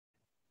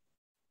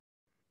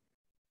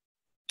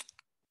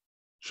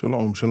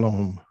Shalom,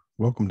 shalom.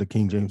 Welcome to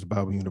King James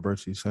Bible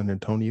University, San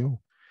Antonio.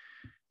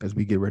 As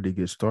we get ready to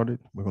get started,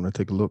 we're going to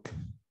take a look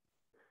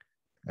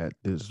at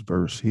this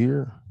verse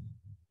here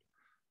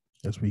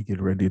as we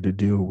get ready to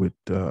deal with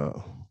the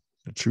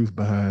truth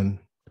behind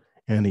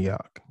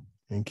Antioch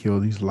and kill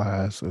these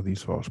lies of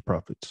these false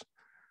prophets.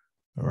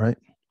 All right.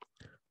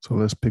 So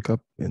let's pick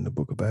up in the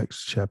book of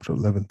Acts, chapter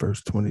 11,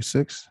 verse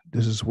 26.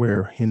 This is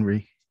where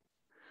Henry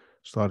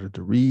started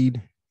to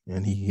read,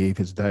 and he gave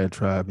his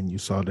diatribe, and you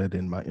saw that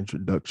in my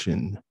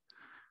introduction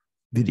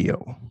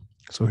video.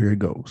 So here it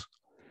goes.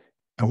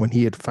 And when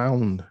he had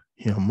found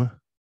him,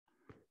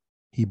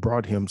 he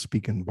brought him,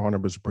 speaking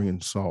Barnabas bringing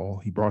Saul,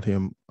 he brought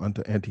him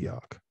unto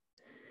Antioch.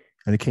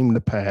 And it came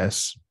to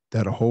pass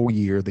that a whole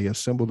year they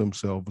assembled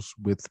themselves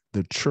with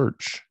the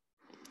church,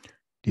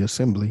 the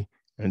assembly,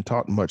 and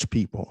taught much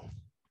people.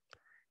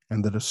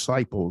 And the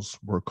disciples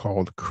were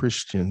called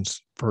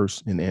Christians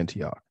first in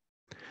Antioch.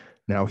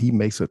 Now he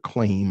makes a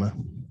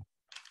claim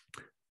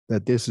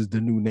that this is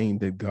the new name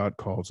that God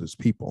calls his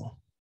people.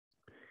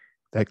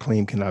 That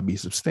claim cannot be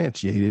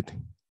substantiated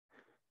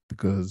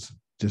because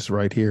just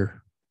right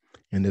here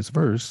in this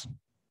verse,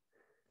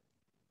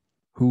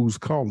 who's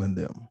calling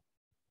them?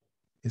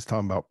 It's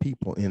talking about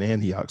people in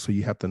Antioch. So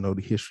you have to know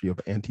the history of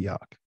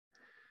Antioch.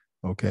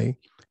 Okay.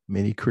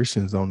 Many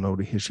Christians don't know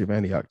the history of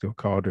Antioch. They'll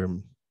call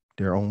them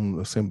their own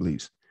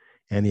assemblies,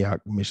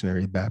 Antioch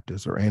Missionary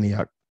Baptist or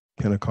Antioch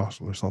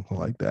Pentecostal or something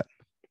like that.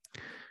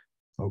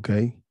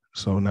 Okay.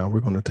 So now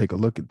we're going to take a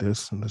look at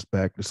this, and let's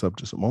back this up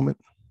just a moment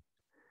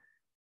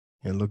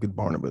and look at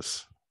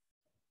Barnabas.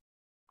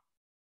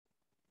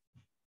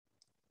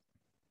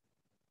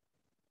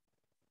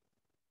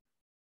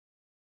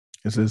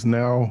 It says,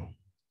 now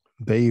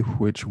they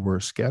which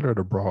were scattered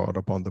abroad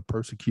upon the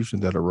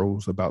persecution that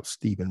arose about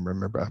Stephen.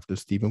 Remember, after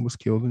Stephen was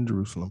killed in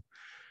Jerusalem,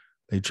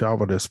 they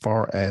traveled as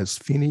far as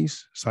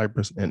Phoenice,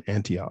 Cyprus, and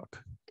Antioch,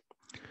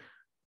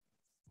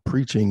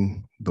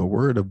 preaching the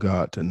word of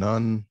God to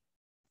none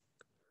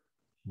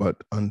but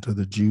unto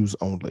the Jews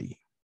only.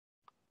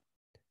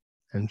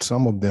 And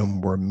some of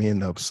them were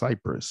men of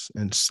Cyprus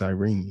and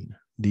Cyrene.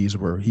 These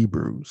were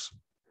Hebrews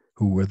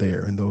who were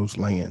there in those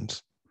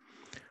lands,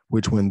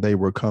 which when they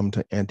were come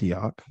to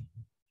Antioch,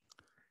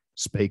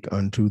 spake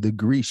unto the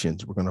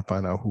Grecians. We're going to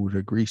find out who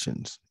the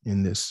Grecians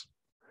in this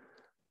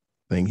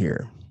thing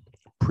here,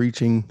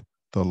 preaching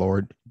the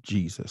Lord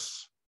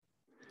Jesus,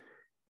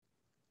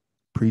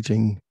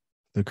 preaching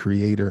the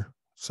Creator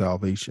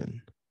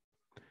salvation.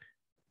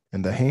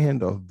 And the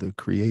hand of the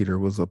Creator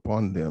was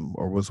upon them,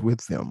 or was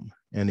with them,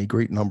 and a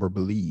great number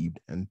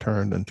believed and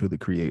turned unto the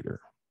Creator.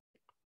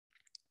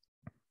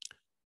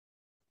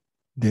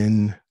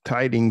 Then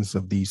tidings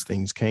of these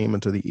things came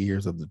unto the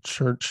ears of the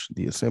church,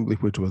 the assembly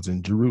which was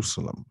in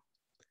Jerusalem.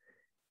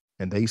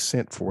 And they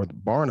sent forth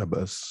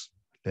Barnabas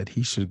that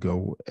he should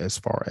go as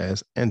far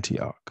as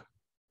Antioch,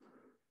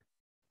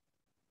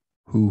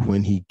 who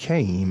when he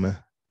came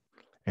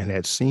and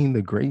had seen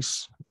the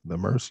grace, the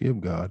mercy of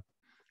God,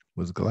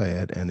 was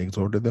glad and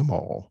exhorted them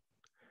all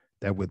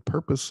that with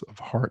purpose of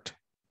heart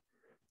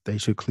they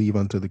should cleave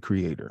unto the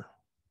Creator.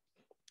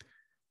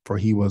 For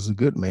he was a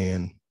good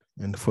man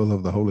and full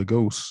of the Holy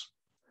Ghost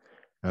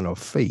and of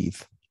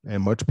faith,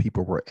 and much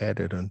people were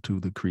added unto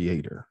the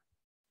Creator.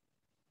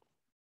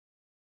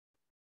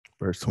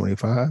 Verse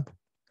 25,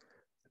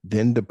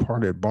 then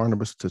departed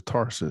Barnabas to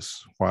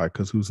Tarsus. Why?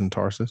 Because who's in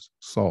Tarsus?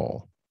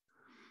 Saul,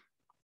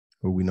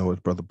 who we know as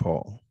Brother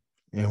Paul.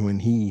 And when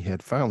he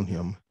had found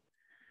him,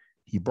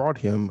 he brought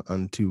him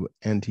unto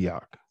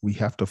Antioch. We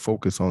have to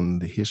focus on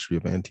the history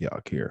of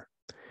Antioch here.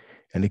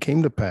 And it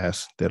came to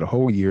pass that a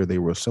whole year they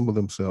were assembled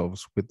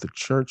themselves with the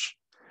church.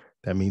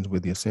 That means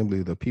with the assembly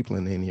of the people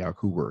in Antioch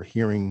who were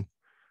hearing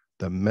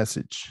the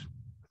message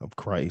of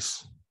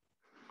Christ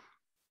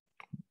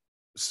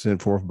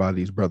sent forth by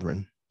these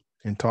brethren,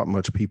 and taught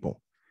much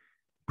people,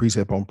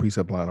 precept on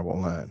precept, line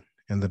upon line.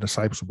 And the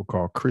disciples were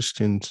called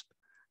Christians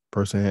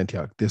first in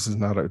Antioch. This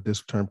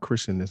term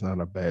Christian is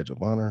not a badge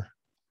of honor.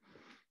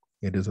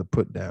 It is a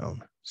put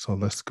down. So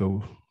let's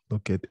go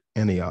look at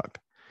Antioch.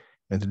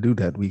 And to do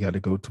that, we got to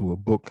go to a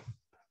book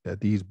that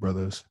these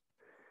brothers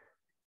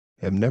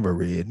have never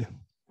read,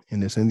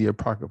 and it's in the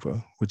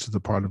Apocrypha, which is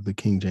a part of the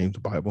King James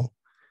Bible.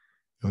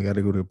 And we got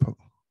to go to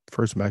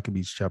 1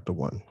 Maccabees chapter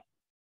 1.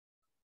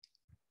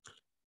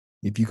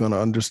 If you're going to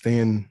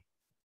understand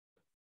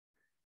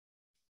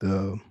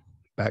the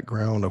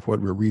background of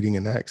what we're reading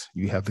in Acts,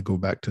 you have to go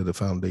back to the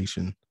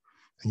foundation,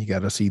 and you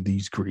got to see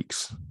these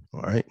Greeks.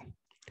 All right.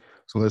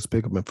 So let's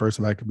pick up in 1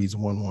 Maccabees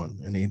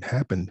 1:1. And it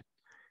happened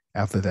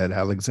after that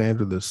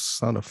Alexander, the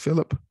son of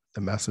Philip,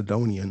 the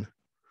Macedonian,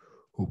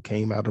 who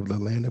came out of the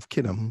land of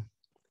Kittim,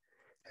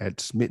 had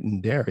smitten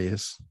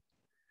Darius,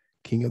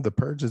 king of the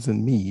Persians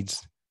and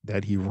Medes,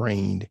 that he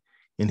reigned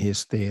in his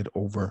stead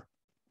over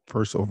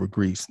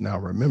Greece. Now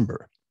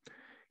remember,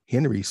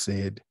 Henry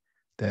said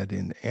that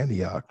in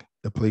Antioch,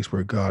 the place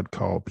where God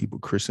called people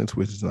Christians,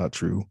 which is not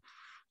true,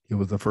 it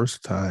was the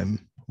first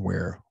time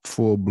where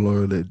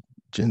full-blooded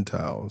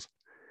Gentiles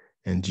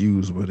and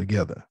Jews were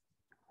together,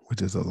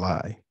 which is a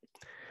lie.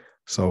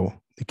 So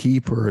The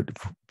key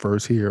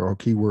verse here, or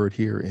key word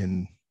here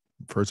in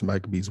First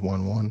Maccabees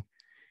 1:1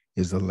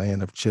 is the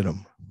land of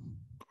Chittim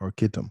or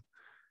Kittim.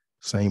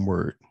 Same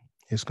word.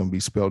 It's going to be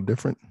spelled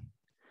different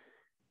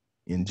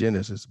in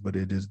Genesis, but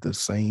it is the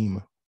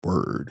same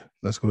word.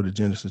 Let's go to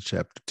Genesis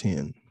chapter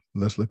 10.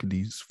 Let's look at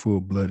these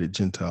full-blooded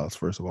Gentiles,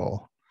 first of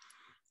all,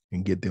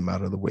 and get them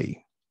out of the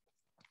way.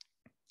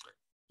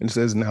 And it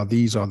says, now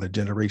these are the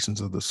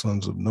generations of the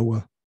sons of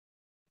Noah,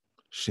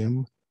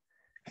 Shem,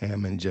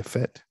 Ham, and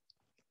Japheth.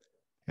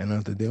 And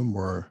unto them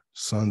were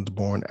sons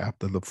born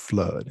after the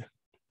flood.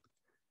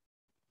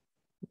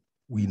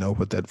 We know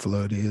what that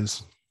flood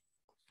is,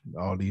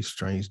 all these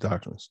strange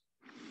doctrines.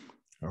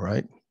 All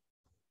right.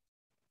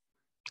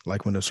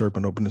 Like when the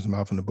serpent opened his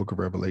mouth in the book of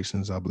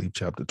Revelations, I believe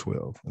chapter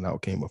 12, and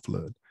out came a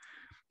flood.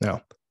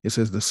 Now, it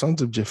says the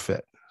sons of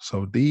Japheth.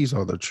 So these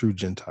are the true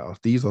Gentiles.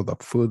 These are the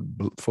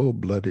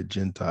full-blooded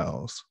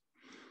Gentiles.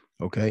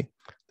 Okay.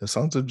 The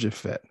sons of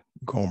Japheth,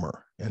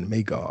 Gomer, and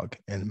Magog,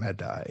 and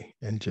Madai,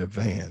 and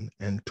Javan,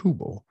 and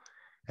Tubal,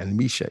 and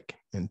Meshach,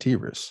 and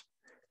Tiras.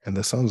 And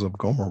the sons of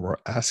Gomer were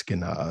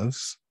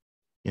Ashkenaz,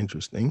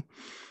 interesting,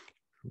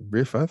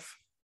 Riphath,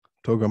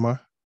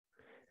 Togarmah,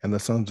 and the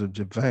sons of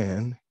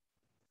Javan,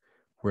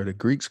 where the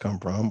Greeks come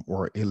from,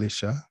 were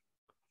Elisha,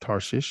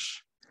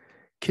 Tarshish,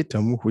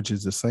 Kittim, which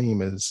is the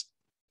same as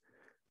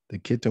the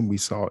Kittim we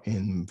saw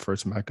in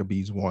First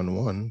Maccabees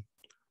 1:1.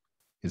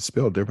 It's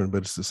spelled different,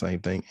 but it's the same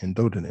thing, and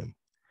Dodanim.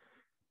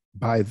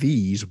 By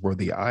these were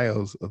the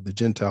isles of the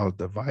Gentiles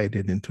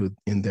divided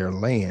in their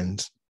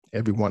lands,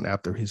 everyone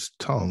after his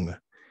tongue,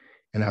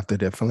 and after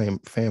their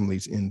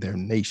families in their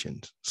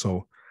nations.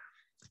 So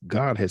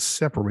God has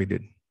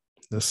separated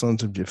the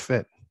sons of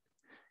Japheth,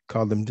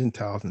 called them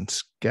Gentiles, and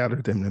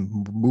scattered them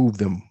and moved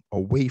them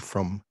away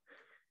from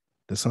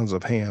the sons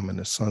of Ham and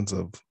the sons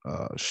of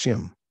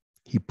Shem.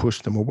 He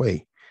pushed them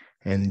away.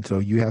 And so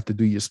you have to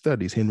do your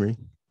studies, Henry,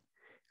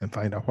 and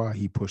find out why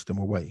he pushed them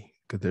away.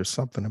 Because there's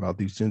something about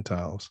these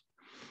Gentiles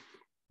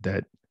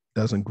that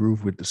doesn't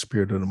groove with the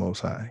spirit of the Most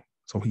High.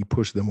 So he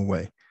pushed them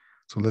away.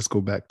 So let's go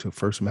back to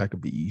First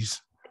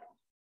Maccabees,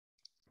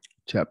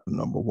 chapter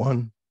number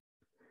 1,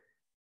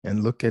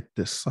 and look at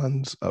the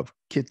sons of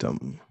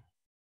Kittim,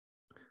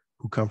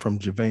 who come from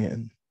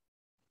Javan.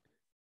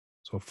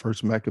 So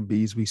First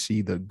Maccabees, we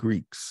see the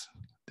Greeks.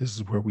 This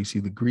is where we see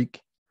the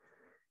Greek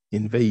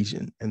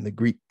invasion and the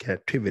Greek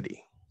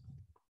captivity.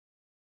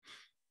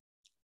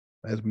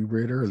 As we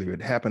read earlier,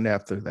 it happened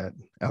after that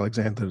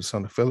Alexander, the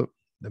son of Philip,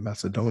 the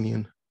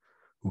Macedonian,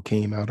 who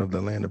came out of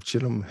the land of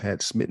Chittim,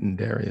 had smitten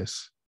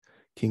Darius,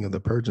 king of the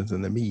Persians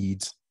and the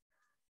Medes.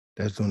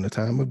 That's during the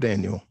time of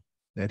Daniel,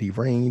 that he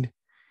reigned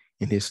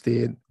in his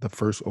stead the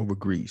first over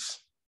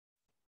Greece.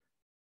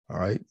 All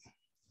right.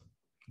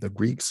 The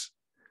Greeks,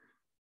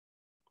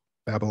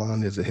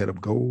 Babylon is the head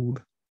of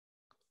gold.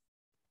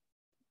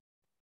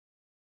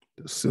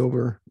 The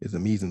silver is the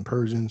Medes and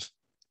Persians.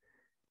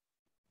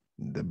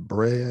 The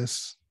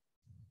brass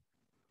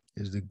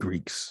is the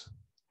Greeks.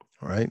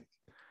 All right.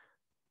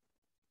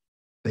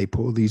 They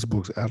pulled these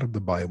books out of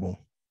the Bible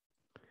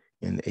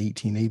in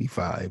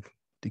 1885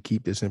 to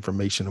keep this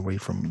information away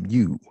from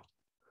you.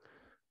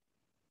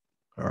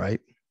 All right.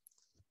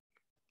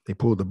 They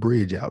pulled the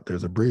bridge out.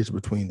 There's a bridge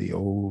between the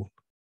old,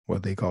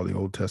 what they call the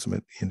Old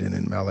Testament, and then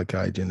in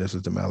Malachi,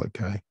 Genesis to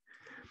Malachi,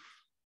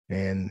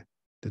 and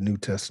the New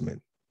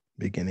Testament,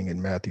 beginning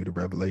in Matthew to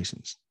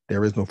Revelations.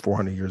 There is no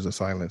 400 years of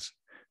silence.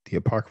 The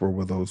Apocrypha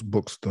were those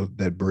books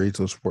that bridge,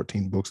 those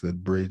 14 books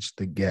that bridge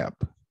the gap.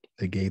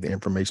 They gave the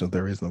information.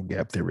 There is no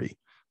gap theory.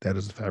 That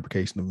is the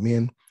fabrication of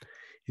men.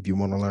 If you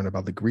want to learn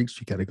about the Greeks,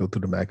 you got to go to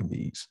the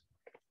Maccabees.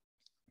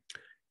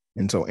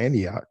 And so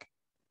Antioch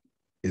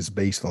is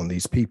based on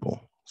these people.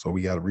 So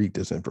we got to read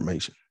this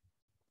information.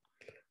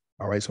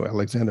 All right. So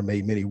Alexander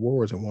made many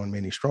wars and won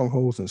many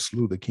strongholds and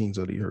slew the kings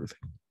of the earth,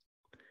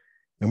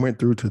 and went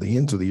through to the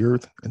ends of the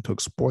earth and took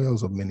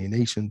spoils of many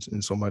nations,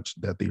 insomuch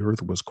that the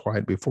earth was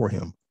quiet before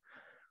him,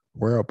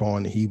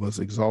 whereupon he was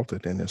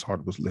exalted and his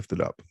heart was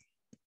lifted up.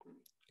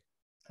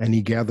 And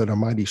he gathered a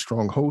mighty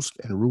strong host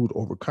and ruled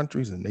over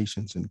countries and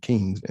nations and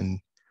kings, and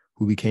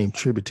who became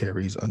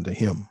tributaries unto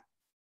him.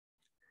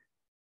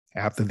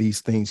 After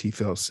these things, he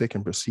fell sick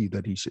and perceived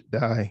that he should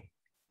die.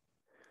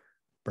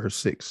 Verse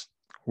 6,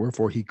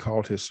 wherefore he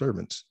called his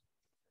servants,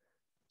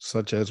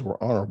 such as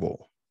were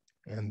honorable,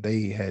 and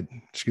they had,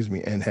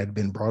 and had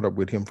been brought up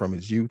with him from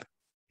his youth,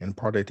 and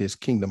parted his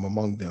kingdom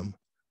among them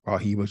while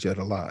he was yet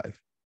alive.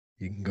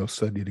 You can go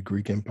study the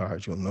Greek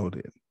empires, you'll know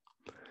that.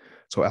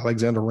 So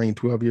Alexander reigned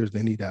 12 years,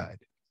 then he died.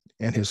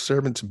 And his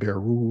servants bare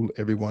rule,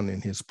 everyone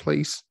in his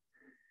place.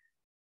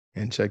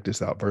 And check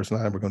this out, verse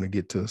 9, we're going to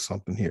get to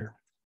something here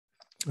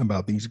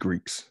about these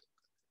Greeks.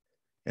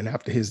 And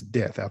after his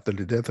death, after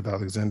the death of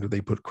Alexander,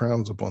 they put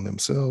crowns upon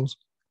themselves.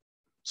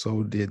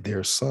 So did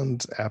their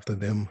sons after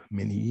them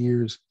many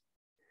years.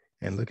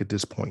 And look at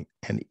this point,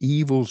 and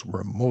evils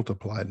were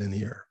multiplied in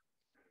the earth.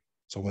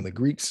 So when the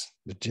Greeks,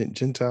 the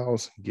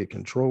Gentiles, get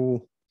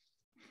control,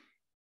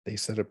 they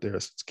set up their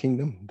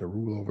kingdom to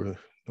rule over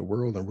the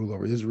world and rule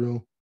over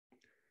Israel.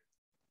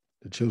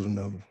 The children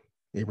of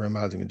Abraham,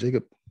 Isaac, and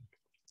Jacob,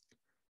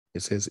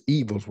 it says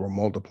evils were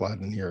multiplied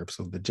in the earth.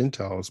 So the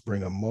Gentiles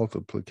bring a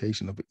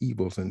multiplication of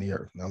evils in the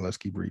earth. Now let's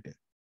keep reading.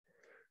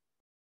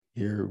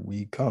 Here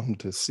we come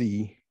to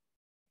see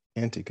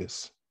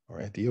Antiochus,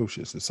 or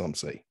Antiochus, as some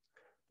say.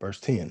 Verse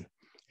 10,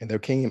 and there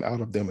came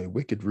out of them a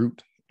wicked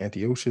root,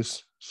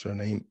 Antiochus,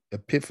 surnamed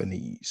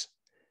Epiphanes,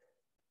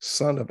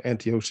 son of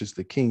Antiochus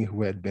the king,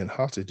 who had been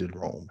hostage at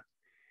Rome.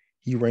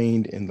 He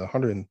reigned in the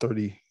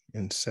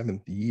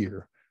 137th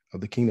year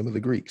of the kingdom of the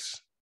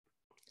Greeks.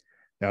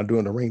 Now,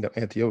 during the reign of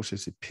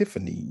Antiochus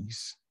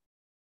Epiphanes,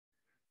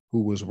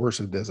 who was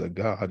worshipped as a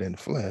god in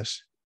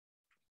flesh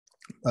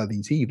by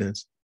these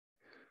heathens,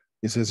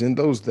 it says, in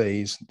those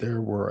days,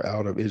 there were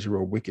out of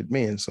Israel wicked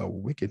men. So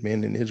wicked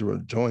men in Israel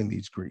joined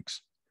these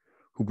Greeks,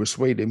 who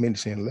persuaded many,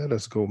 saying, let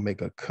us go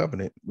make a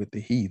covenant with the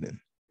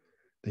heathen.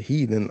 The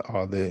heathen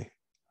are the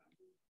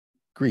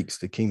Greeks,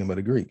 the kingdom of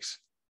the Greeks,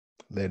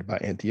 led by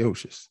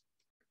Antiochus.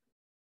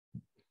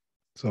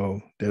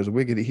 So there's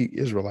wicked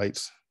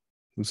Israelites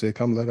who said,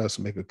 come, let us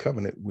make a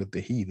covenant with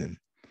the heathen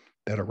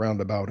that are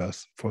round about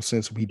us. For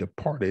since we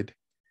departed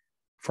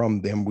from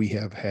them, we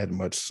have had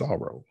much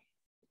sorrow.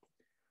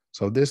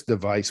 So this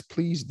device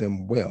pleased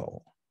them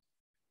well.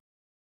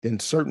 Then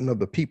certain of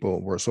the people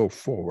were so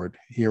forward,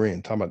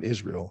 herein, talking about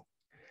Israel,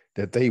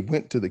 that they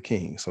went to the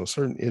king. So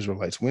certain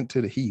Israelites went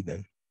to the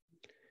heathen,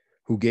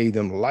 who gave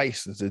them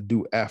license to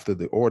do after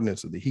the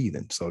ordinance of the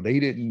heathen. So they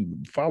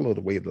didn't follow the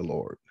way of the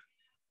Lord.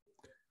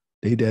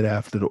 They did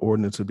after the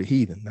ordinance of the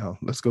heathen. Now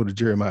let's go to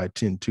Jeremiah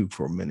 10:2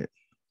 for a minute.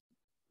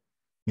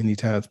 Many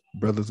times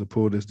brothers are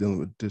pulled us dealing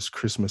with this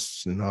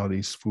Christmas and all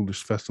these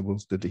foolish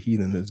festivals that the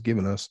heathen has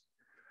given us.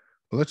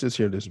 But let's just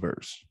hear this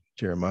verse,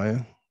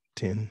 Jeremiah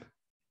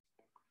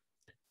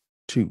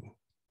 10:2.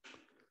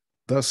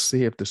 Thus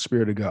saith the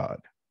Spirit of God.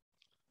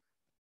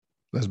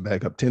 Let's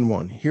back up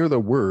 10:1. Hear the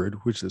word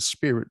which the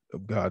Spirit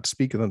of God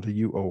speaketh unto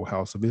you, O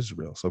house of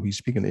Israel. So he's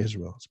speaking to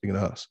Israel, speaking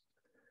to us.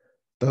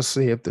 Thus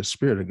saith the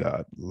Spirit of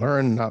God,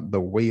 learn not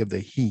the way of the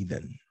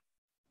heathen,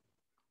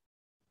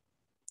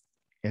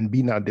 and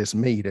be not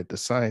dismayed at the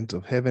signs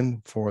of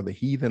heaven, for the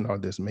heathen are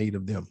dismayed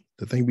of them.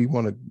 The thing we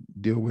want to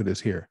deal with is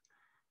here.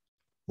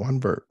 One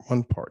part,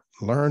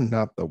 learn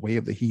not the way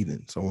of the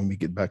heathen. So when we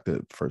get back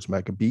to First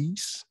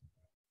Maccabees,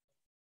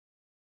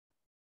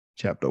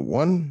 chapter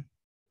 1,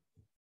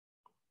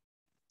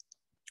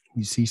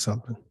 we see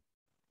something.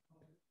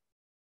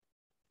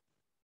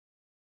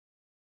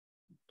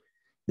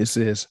 It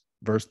says,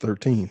 verse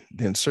 13,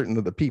 then certain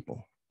of the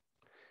people,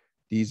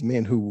 these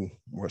men who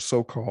were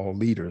so-called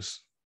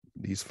leaders,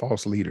 these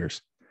false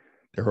leaders,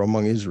 they were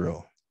among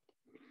Israel.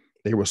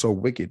 They were so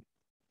wicked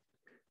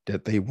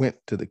that they went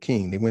to the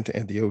king, they went to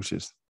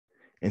Antiochus,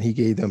 and he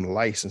gave them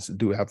license to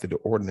do after the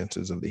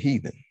ordinances of the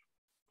heathen.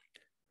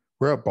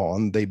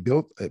 Whereupon they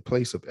built a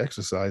place of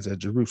exercise at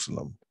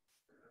Jerusalem,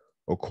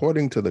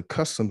 according to the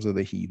customs of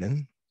the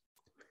heathen,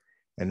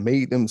 and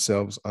made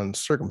themselves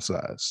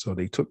uncircumcised. So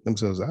they took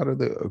themselves out of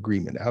the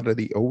agreement, out of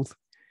the oath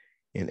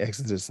in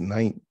Exodus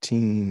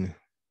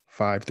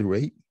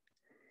 19:5-8,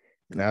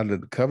 and out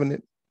of the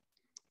covenant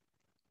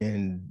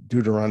in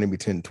Deuteronomy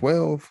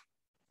 10:12.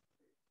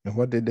 And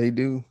what did they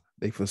do?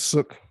 They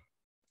forsook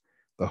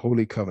the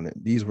holy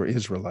covenant. These were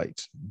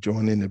Israelites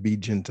joining to be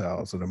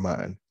Gentiles of the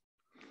mind,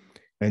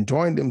 and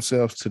joined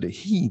themselves to the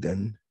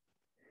heathen,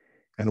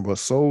 and were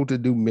sold to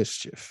do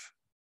mischief.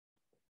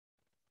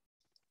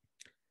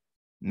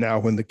 Now,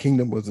 when the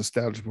kingdom was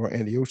established for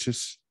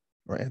Antiochus,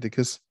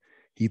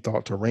 he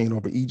thought to reign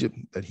over Egypt,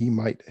 that he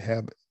might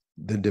have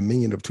the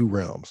dominion of two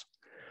realms.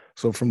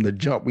 So from the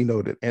jump, we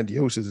know that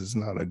Antiochus is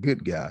not a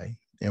good guy.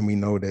 And we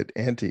know that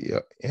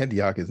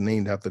Antioch is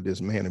named after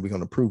this man, and we're going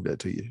to prove that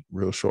to you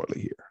real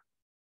shortly here.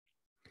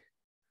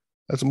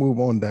 Let's move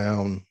on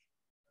down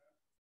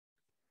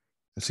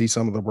and see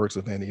some of the works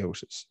of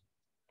Antiochus.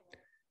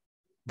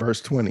 Verse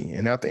 20,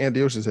 and after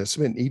Antiochus had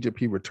smitten Egypt,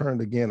 he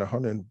returned again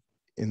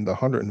in the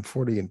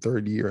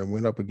 143rd year and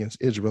went up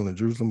against Israel and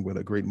Jerusalem with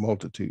a great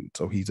multitude.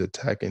 So he's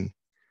attacking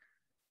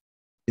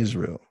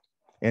Israel,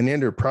 and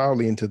entered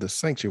proudly into the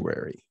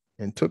sanctuary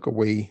and took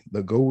away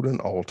the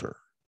golden altar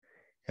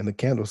and the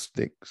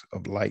candlesticks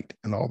of light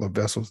and all the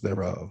vessels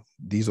thereof.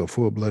 These are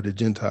full-blooded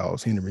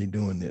Gentiles, Henry,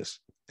 doing this.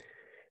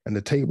 And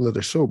the table of the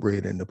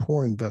showbread and the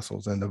pouring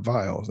vessels and the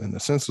vials and the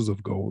censers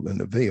of gold and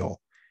the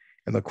veil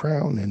and the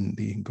crown and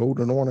the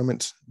golden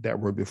ornaments that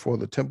were before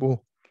the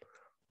temple,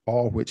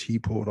 all which he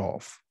pulled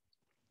off.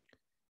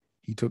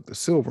 He took the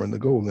silver and the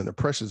gold and the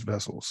precious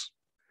vessels.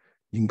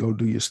 You can go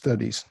do your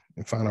studies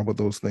and find out what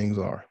those things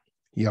are.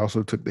 He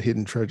also took the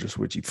hidden treasures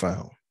which he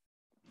found.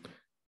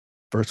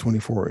 Verse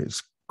 24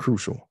 is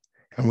crucial.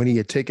 And when he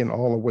had taken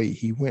all away,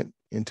 he went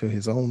into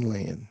his own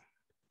land,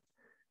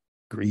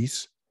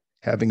 Greece,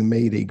 having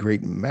made a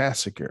great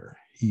massacre.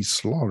 He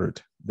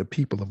slaughtered the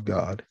people of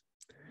God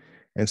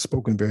and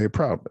spoken very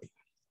proudly.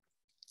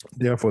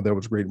 Therefore, there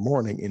was great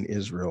mourning in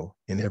Israel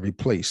in every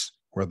place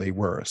where they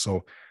were.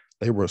 So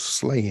they were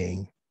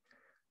slaying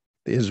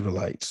the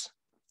Israelites.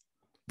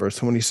 Verse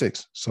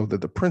 26, so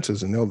that the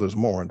princes and elders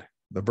mourned,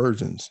 the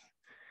virgins,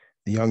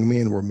 the young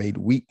men were made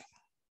weak,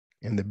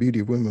 and the beauty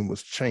of women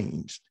was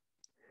changed.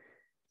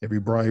 Every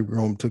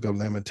bridegroom took up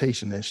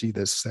lamentation, and she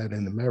that sat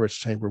in the marriage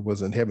chamber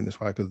was in heaven. That's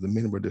why, because the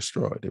men were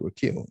destroyed, they were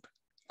killed.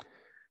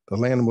 The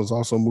land was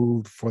also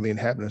moved for the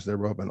inhabitants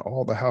thereof, and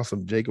all the house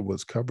of Jacob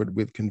was covered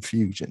with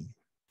confusion.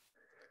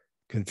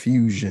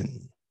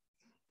 Confusion.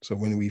 So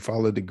when we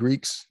followed the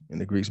Greeks and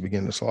the Greeks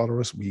began to slaughter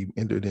us, we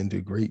entered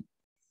into great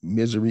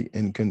misery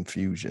and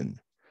confusion.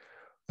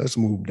 Let's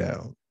move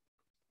down.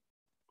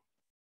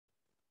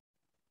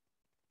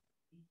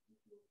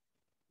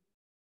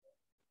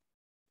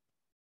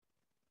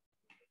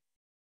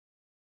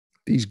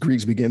 These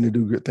Greeks began to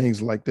do good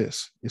things like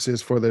this. It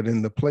says, for that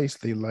in the place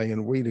they lay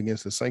in wait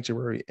against the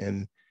sanctuary,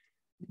 and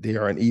they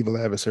are an evil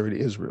adversary to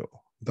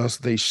Israel. Thus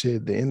they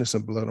shed the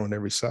innocent blood on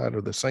every side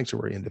of the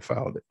sanctuary and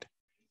defiled it.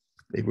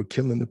 They were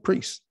killing the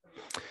priests.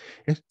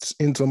 It's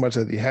in so much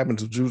that the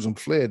inhabitants of Jerusalem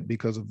fled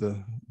because of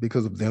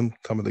them,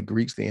 some of the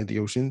Greeks, the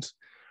Antiochians,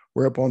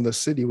 whereupon the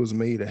city was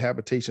made a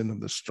habitation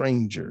of the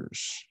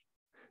strangers.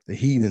 The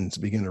heathens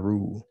began to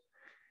rule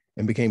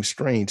and became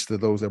strange to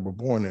those that were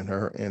born in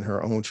her, and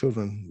her own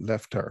children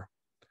left her.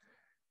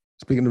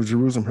 Speaking of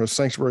Jerusalem, her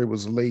sanctuary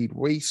was laid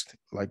waste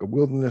like a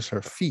wilderness.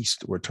 Her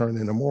feasts were turned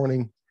into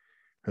mourning,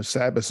 her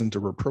Sabbaths into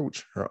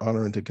reproach, her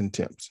honor into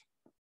contempt.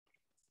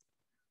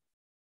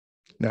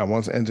 Now,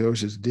 once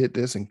Antiochus did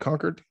this and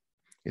conquered,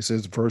 it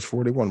says, verse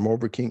 41,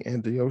 moreover, King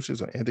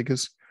Antiochus or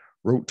Antiochus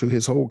wrote to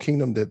his whole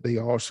kingdom that they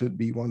all should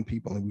be one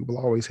people, and we will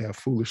always have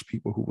foolish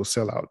people who will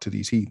sell out to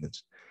these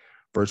heathens.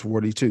 Verse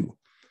 42,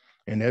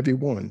 and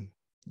everyone,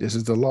 this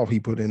is the law he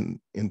put in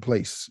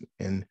place.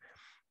 And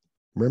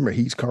remember,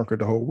 he's conquered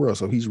the whole world.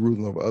 So he's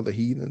ruling over other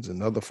heathens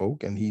and other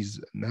folk, and he's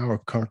now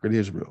conquered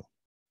Israel.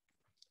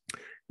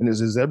 And it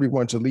says,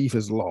 everyone should leave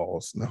his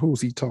laws. Now,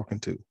 who's he talking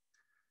to?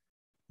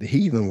 The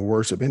heathen will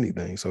worship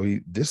anything. So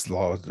this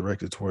law is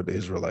directed toward the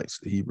Israelites,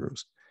 the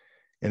Hebrews.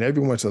 And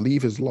everyone shall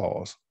leave his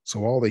laws.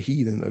 So all the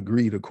heathen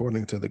agreed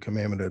according to the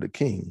commandment of the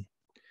king.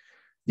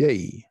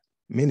 Yea,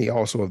 many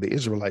also of the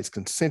Israelites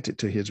consented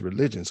to his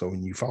religion. So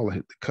when you follow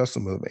the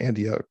custom of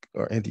Antioch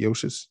or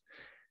Antiochus,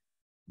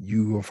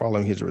 you are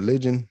following his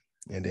religion,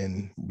 and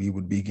then we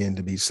would begin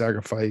to be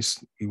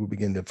sacrificed. We would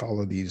begin to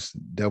follow these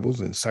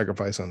devils and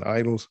sacrifice on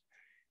idols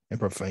and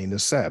profane the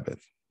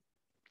Sabbath.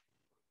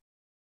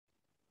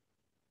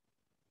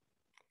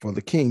 For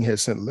the king had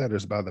sent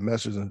letters by the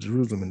messengers in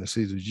Jerusalem and the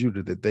cities of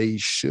Judah that they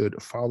should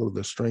follow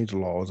the strange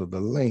laws of the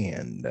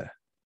land.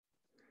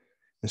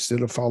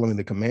 Instead of following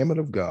the commandment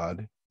of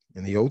God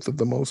and the oath of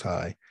the Most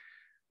High,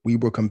 we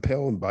were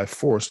compelled by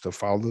force to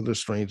follow the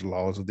strange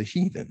laws of the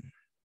heathen.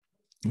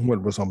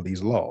 What were some of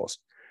these laws?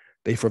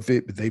 They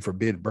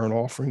forbid burnt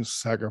offerings,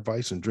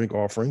 sacrifice, and drink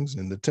offerings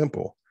in the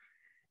temple,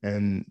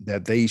 and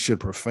that they should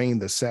profane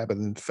the Sabbath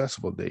and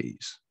festival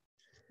days.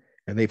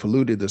 And they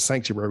polluted the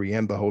sanctuary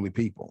and the holy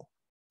people.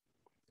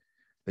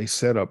 They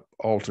set up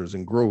altars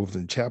and groves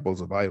and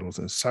chapels of idols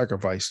and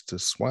sacrificed to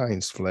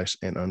swine's flesh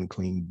and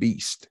unclean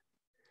beast.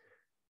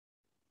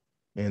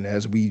 And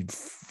as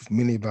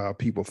many of our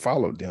people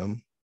followed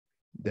them,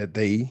 that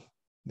the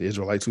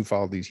Israelites who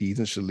followed these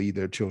heathens, should leave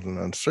their children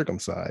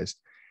uncircumcised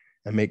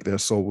and make their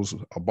souls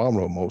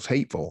abominable, most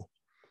hateful,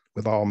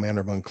 with all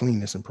manner of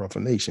uncleanness and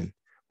profanation.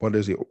 What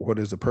is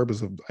the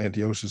purpose of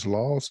Antiochus'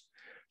 laws?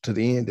 To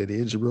the end that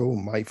Israel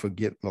might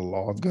forget the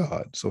law of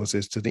God. So it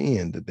says to the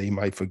end that they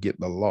might forget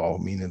the law,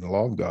 meaning the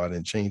law of God,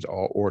 and change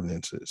all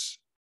ordinances.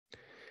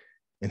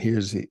 And here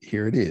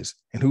it is.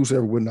 And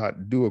whosoever would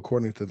not do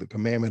according to the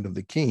commandment of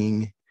the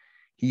king,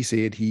 he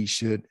said he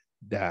should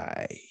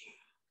die.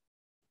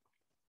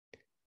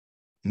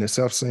 In the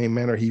self-same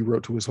manner, he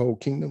wrote to his whole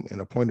kingdom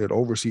and appointed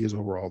overseers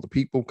over all the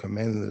people,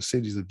 commanding the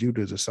cities of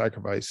Judah to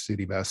sacrifice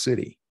city by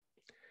city.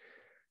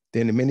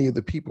 Then many of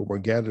the people were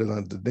gathered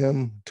unto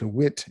them, to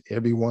wit,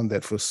 everyone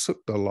that forsook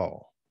the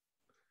law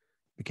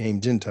became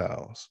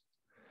Gentiles.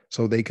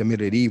 So they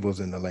committed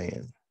evils in the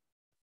land.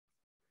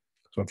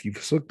 So if you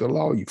forsook the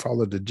law, you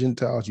followed the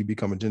Gentiles, you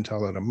become a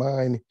Gentile of the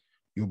mind,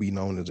 you'll be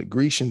known as a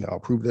Grecian. I'll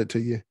prove that to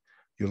you.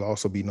 You'll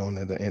also be known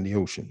as an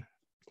Antiochian.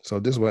 So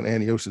this is what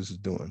Antiochus is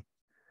doing.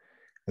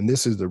 And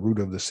this is the root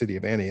of the city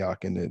of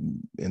Antioch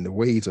and the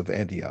ways of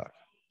Antioch.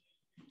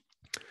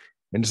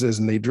 And it says,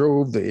 and they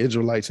drove the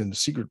Israelites into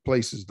secret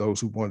places, those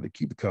who wanted to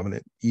keep the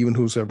covenant, even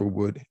whosoever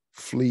would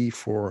flee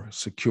for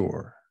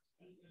secure.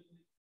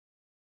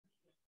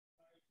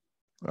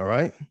 All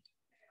right.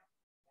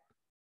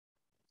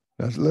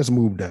 Now let's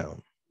move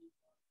down.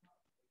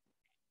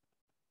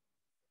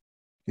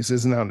 It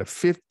says, now in the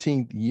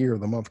 15th year of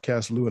the month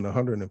Caslu, in the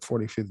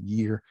 145th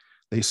year,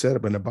 they set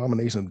up an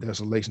abomination of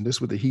desolation. This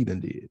is what the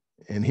heathen did.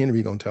 And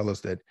Henry going to tell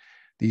us that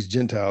these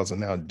Gentiles are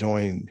now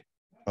joined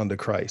under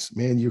Christ.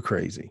 Man, you're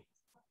crazy.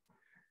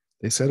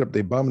 They set up the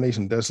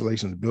abomination of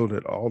desolation to build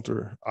an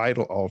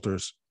idol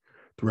altars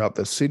throughout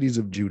the cities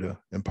of Judah.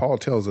 And Paul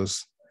tells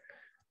us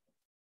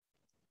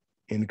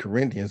in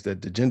Corinthians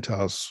that the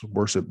Gentiles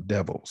worship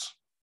devils.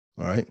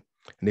 All right.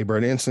 And they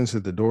burn incense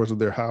at the doors of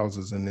their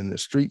houses and in the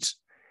streets.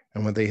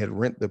 And when they had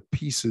rent the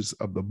pieces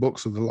of the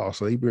books of the law,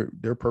 so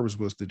their purpose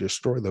was to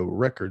destroy the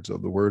records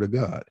of the word of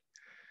God.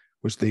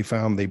 which they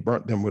found, they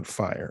burnt them with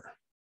fire.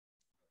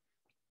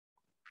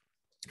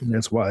 And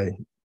that's why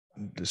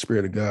the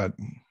Spirit of God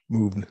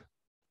moved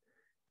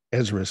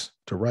Ezra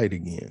to write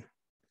again.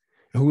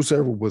 And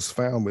whosoever was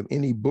found with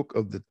any book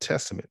of the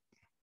Testament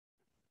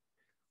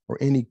or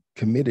any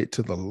committed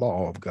to the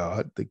law of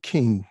God, the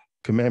king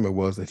commandment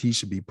was that he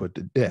should be put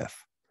to death.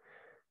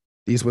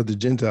 These what the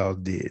Gentiles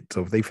did.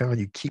 So if they found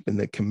you keeping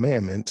the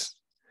commandments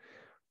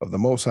of the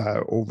Most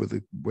High over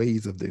the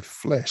ways of the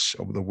flesh,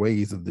 over the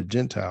ways of the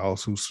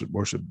Gentiles who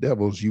worship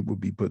devils, you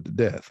would be put to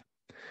death.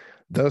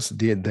 Thus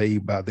did they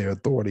by their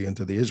authority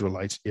unto the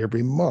Israelites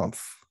every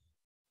month.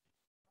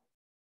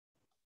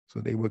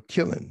 So they were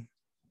killing.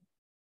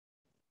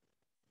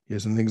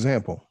 Here's an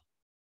example.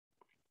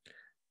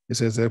 It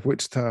says, at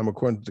which time,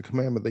 according to the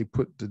commandment, they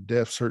put to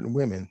death certain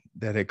women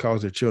that had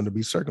caused their children to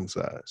be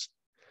circumcised.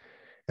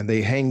 And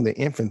they hanged the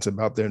infants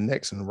about their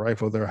necks and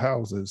rifled their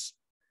houses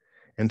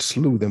and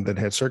slew them that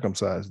had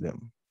circumcised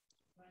them.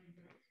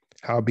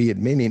 Howbeit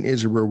many in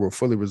Israel were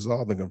fully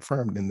resolved and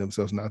confirmed in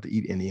themselves not to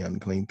eat any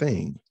unclean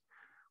thing.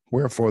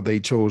 Wherefore they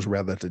chose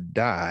rather to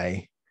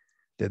die,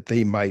 that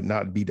they might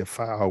not be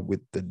defiled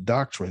with the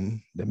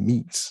doctrine, the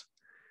meats,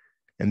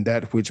 and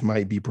that which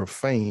might be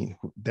profane,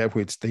 that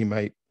which they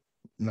might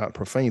not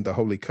profane the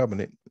holy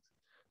covenant.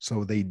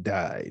 So they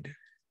died.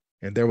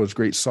 And there was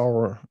great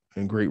sorrow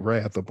and great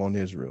wrath upon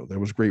Israel. There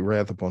was great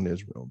wrath upon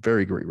Israel,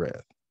 very great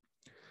wrath.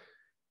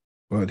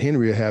 But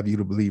Henry will have you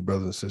to believe,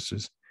 brothers and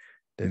sisters,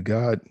 that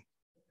God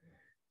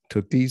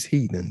took these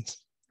heathens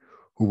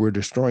who were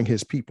destroying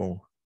his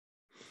people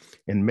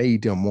and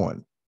made them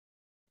one.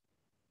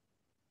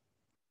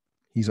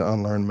 He's an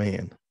unlearned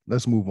man.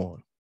 Let's move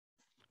on.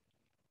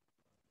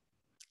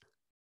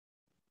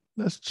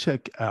 Let's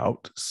check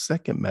out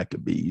 2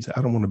 Maccabees.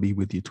 I don't want to be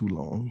with you too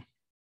long.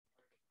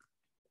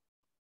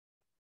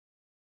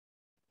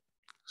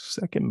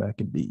 2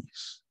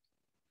 Maccabees,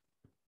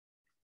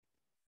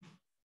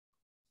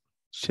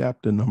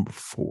 chapter number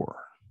 4.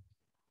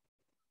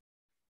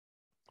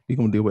 We're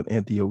going to deal with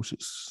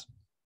Antiochus.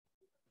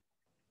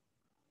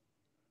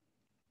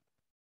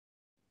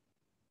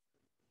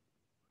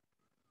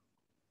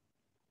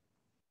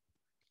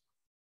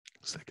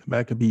 Second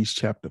Maccabees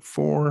chapter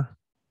 4.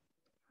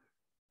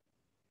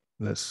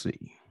 Let's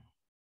see.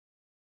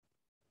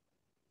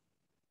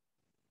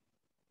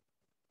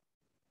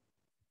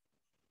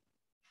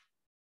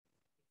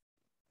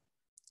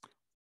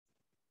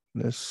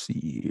 Let's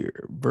see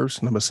here.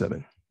 Verse number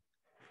 7.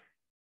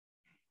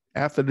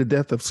 After the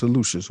death of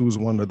Seleucus, who was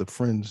one of the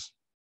friends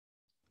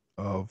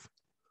of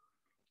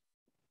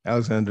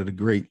Alexander the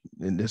Great,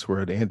 and this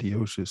word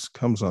Antiochus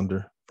comes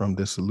under from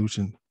the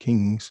Seleucian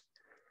kings.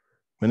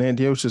 When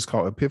Antiochus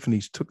called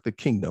Epiphanes took the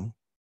kingdom,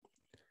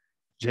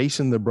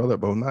 Jason, the brother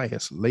of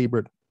Onias,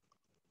 labored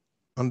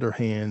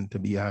underhand to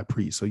be high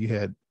priest. So you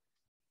had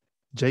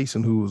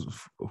Jason, who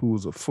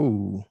was a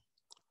fool,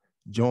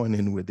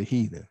 joining with the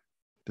heathen,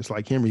 just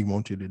like Henry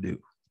wants you to do.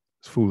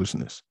 It's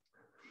foolishness.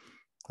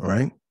 All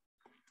right.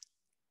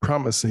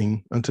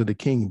 Promising unto the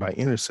king by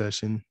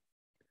intercession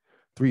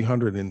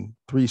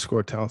 303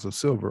 score talents of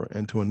silver,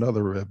 and to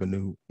another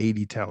revenue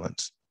 80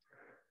 talents.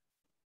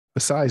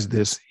 Besides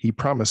this, he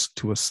promised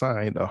to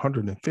assign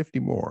 150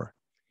 more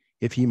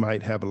if he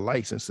might have a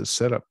license to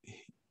set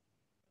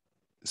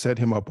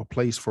him up a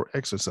place for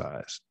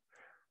exercise.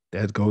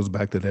 That goes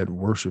back to that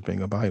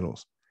worshiping of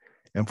idols.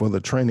 And for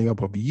the training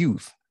up of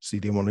youth, see,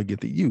 they want to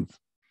get the youth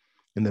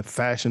in the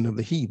fashion of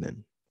the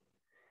heathen,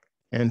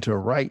 and to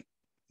write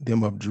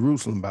them of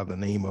Jerusalem by the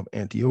name of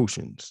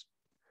Antiochians.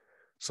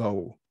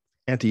 So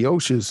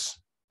Antioch is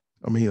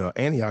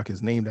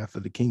named after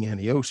the king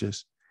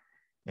Antiochus,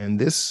 and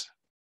this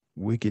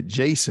wicked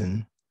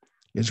Jason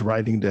is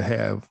writing to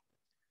have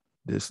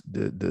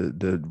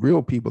the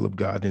real people of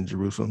God in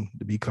Jerusalem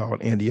to be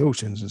called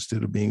Antiochians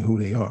instead of being who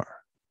they are,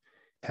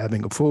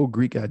 having a full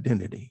Greek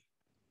identity.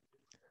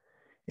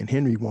 And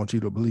Henry wants you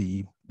to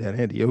believe that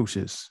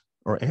Antiochus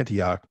or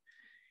Antioch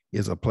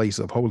is a place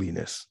of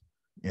holiness,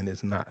 and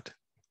it's not.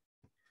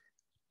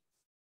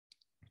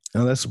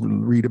 Now let's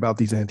read about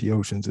these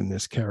Antiochians in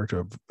this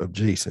character of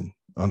Jason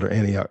under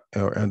Antioch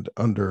or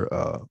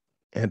under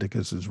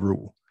Antiochus's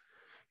rule.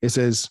 It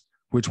says,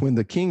 which when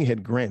the king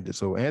had granted,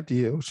 so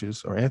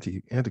Antiochus or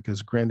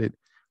Antiochus granted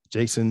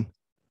Jason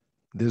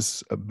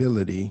this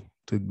ability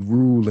to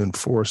rule and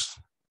force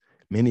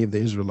many of the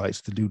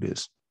Israelites to do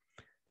this,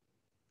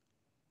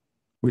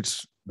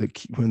 which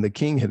when the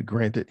king had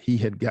granted, he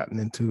had gotten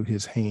into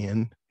his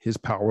hand, his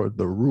power,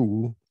 the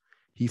rule.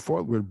 He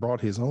forthwith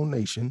brought his own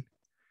nation.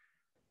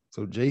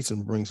 So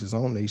Jason brings his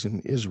own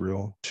nation,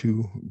 Israel,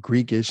 to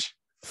Greekish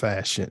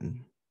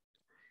fashion.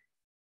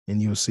 And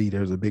you'll see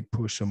there's a big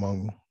push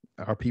among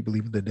our people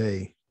even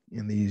today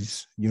in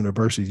these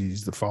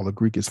universities to follow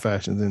Greekish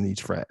fashions in these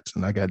frats.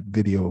 And I got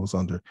videos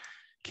under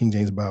King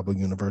James Bible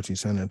University,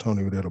 San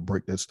Antonio, that'll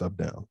break that stuff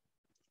down.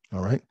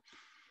 All right.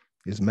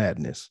 It's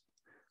madness.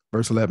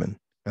 Verse 11,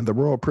 and the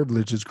royal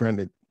privilege is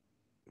granted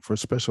for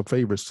special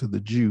favors to the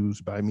Jews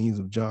by means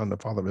of John, the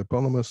father of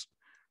Eponymous,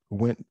 who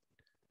went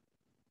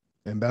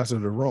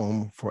ambassador to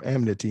Rome for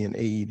amnesty and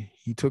aid,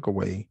 he took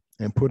away,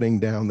 and putting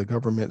down the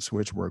governments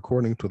which were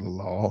according to the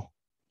law,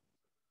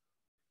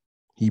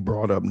 he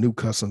brought up new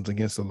customs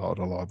against the law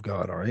of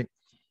God. All right.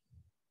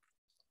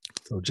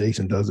 So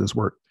Jason does this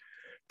work.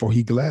 For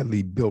he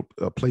gladly built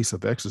a place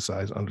of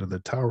exercise under the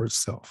tower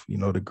itself. You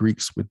know, the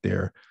Greeks with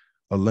their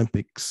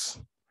Olympics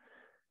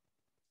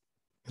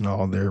and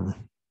all their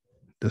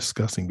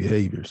disgusting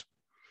behaviors.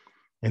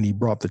 And he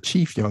brought the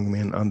chief young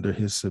men under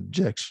his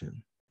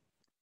subjection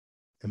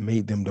and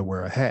made them to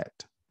wear a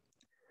hat.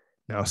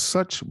 Now,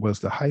 such was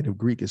the height of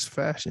Greekish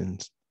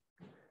fashions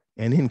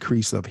and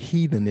increase of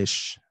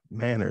heathenish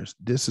manners.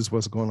 This is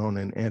what's going on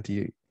in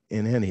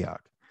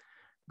Antioch.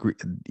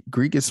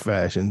 Greekish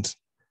fashions,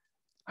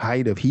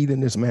 height of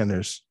heathenish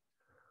manners,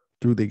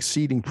 through the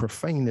exceeding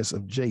profaneness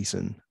of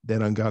Jason,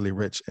 that ungodly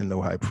wretch and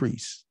no high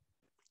priest,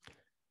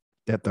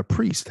 that the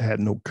priest had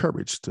no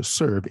courage to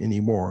serve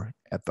any more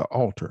at the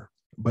altar,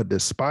 but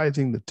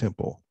despising the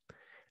temple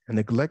and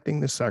neglecting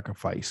the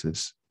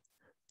sacrifices,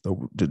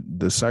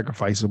 the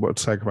sacrifices, what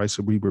sacrifices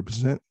we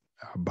represent?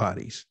 Our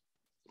bodies.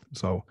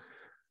 So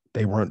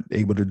they weren't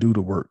able to do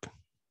the work.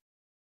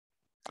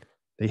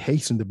 They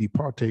hastened to be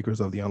partakers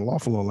of the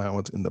unlawful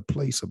allowance in the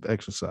place of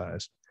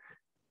exercise.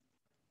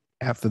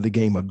 After the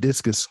game of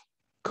discus,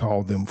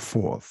 called them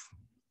forth.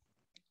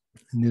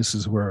 And this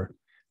is where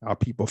our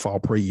people fall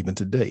prey even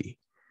today.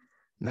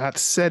 Not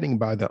setting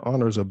by the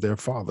honors of their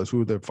fathers.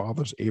 Who are their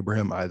fathers?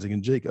 Abraham, Isaac,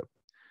 and Jacob.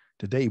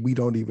 Today, we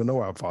don't even know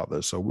our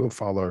fathers, so we'll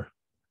follow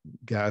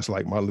guys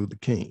like Martin Luther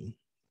King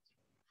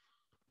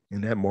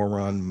and that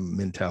moron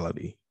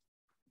mentality.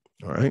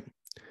 All right.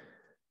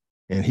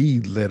 And he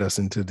led us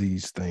into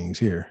these things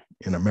here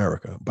in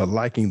America, but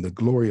liking the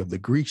glory of the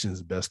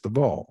Grecians best of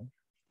all,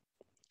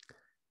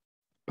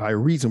 by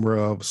reason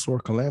whereof sore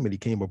calamity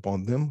came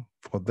upon them,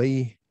 for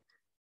they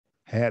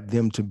had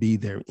them to be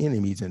their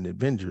enemies and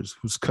avengers,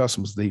 whose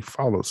customs they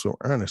followed so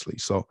earnestly.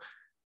 So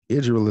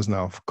Israel is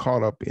now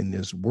caught up in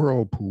this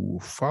whirlpool,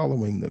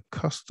 following the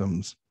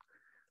customs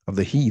of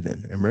the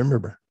heathen. And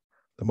remember,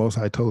 the Most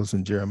High told us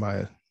in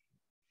Jeremiah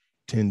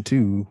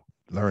 10:2,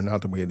 learn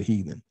not the way of the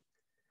heathen,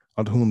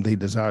 unto whom they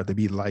desire to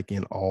be like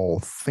in all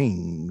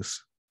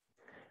things.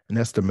 And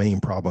that's the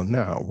main problem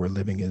now. We're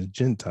living as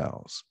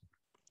Gentiles.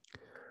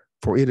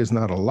 For it is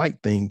not a light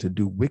thing to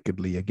do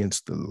wickedly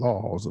against the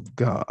laws of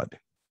God.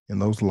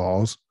 And those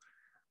laws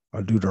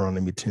are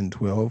Deuteronomy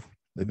 10:12,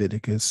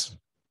 Leviticus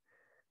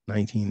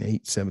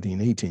 19:8, 17,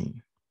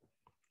 18.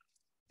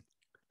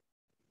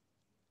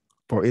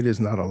 For it is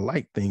not a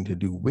light thing to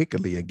do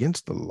wickedly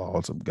against the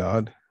laws of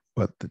God,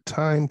 but the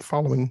time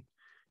following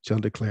shall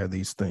declare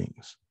these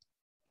things.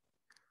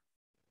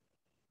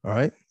 All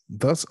right.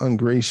 Thus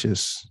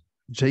ungracious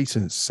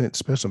Jason sent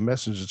special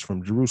messengers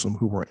from Jerusalem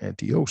who were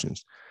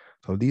Antiochians.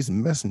 So these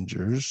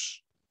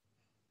messengers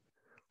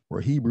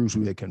were Hebrews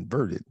who had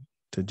converted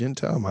to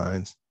Gentile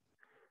minds,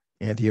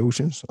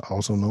 Antiochians,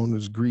 also known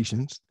as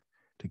Grecians,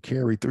 to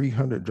carry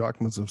 300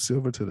 drachmas of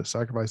silver to the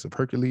sacrifice of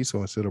Hercules. So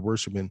instead of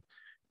worshiping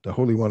the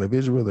Holy One of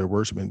Israel, they're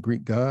worshiping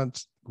Greek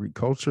gods, Greek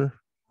culture,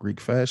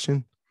 Greek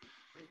fashion,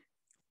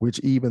 which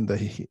even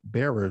the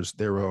bearers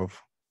thereof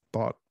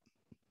thought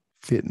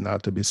fit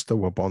not to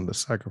bestow upon the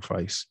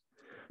sacrifice,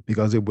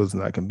 because it was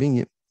not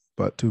convenient,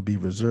 but to be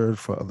reserved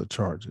for other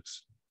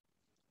charges.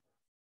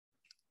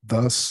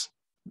 Thus,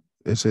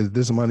 it says,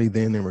 this money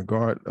then in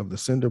regard of the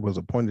sender was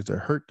appointed to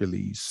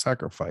Hercules'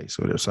 sacrifice,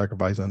 so their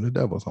sacrifice unto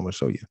devils. I'm going to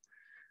show you.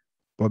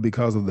 But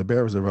because of the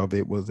bearers thereof,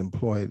 it was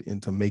employed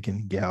into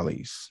making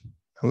galleys.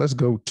 Now let's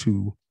go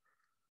to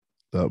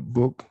the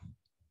book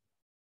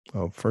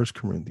of 1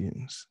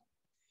 Corinthians.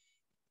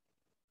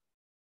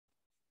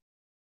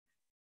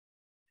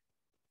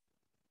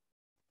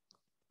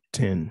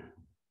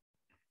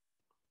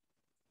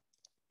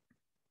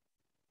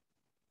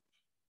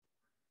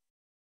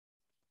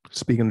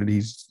 Speaking of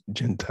these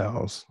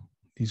Gentiles,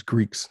 these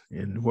Greeks,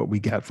 and what we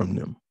got from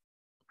them.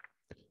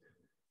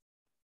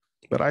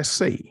 But I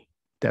say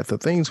that the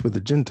things with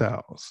the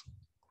Gentiles,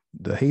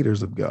 the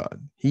haters of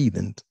God,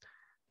 heathens,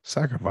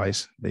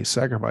 they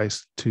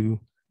sacrifice to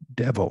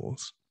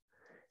devils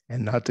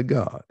and not to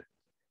God.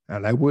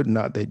 And I would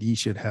not that ye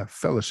should have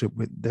fellowship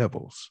with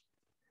devils.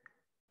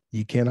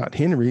 Ye cannot,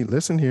 Henry,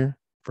 listen here,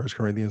 1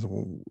 Corinthians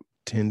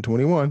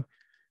 10:21,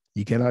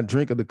 ye cannot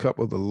drink of the cup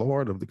of the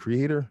Lord, of the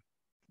Creator,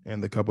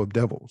 and the cup of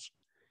devils.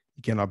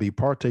 You cannot be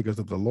partakers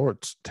of the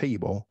Lord's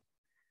table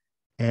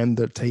and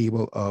the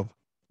table of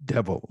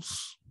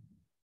devils.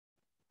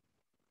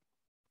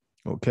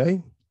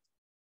 Okay.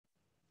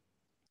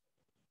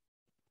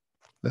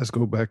 Let's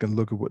go back and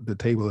look at what the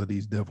table of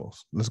these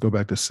devils. Let's go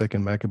back to 2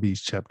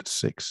 Maccabees chapter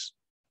 6.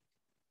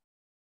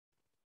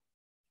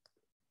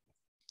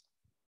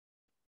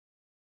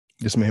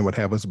 This man would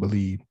have us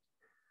believe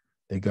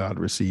that God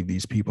received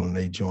these people and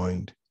they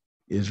joined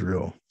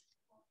Israel,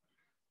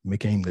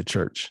 became the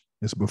church.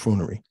 It's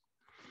buffoonery.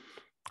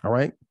 All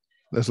right,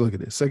 let's look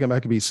at it. 2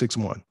 Maccabees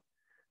 6:1.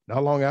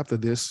 Not long after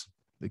this,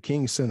 the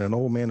king sent an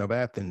old man of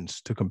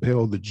Athens to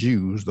compel the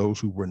Jews, those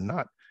who were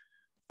not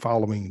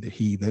following the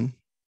heathen,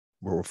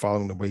 but were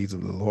following the ways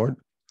of the Lord,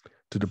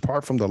 to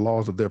depart from the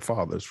laws of their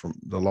fathers, from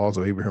the laws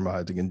of Abraham,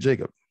 Isaac, and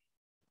Jacob,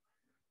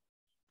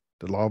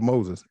 the law of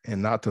Moses,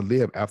 and not to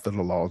live after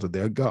the laws of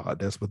their God.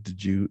 That's what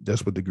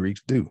the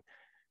Greeks do.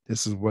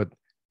 This is what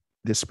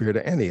this spirit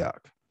of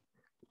Antioch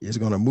is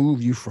going to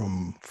move you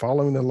from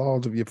following the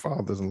laws of your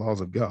fathers and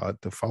laws of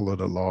God to follow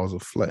the laws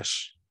of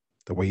flesh,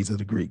 the ways of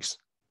the Greeks.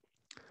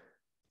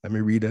 Let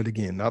me read that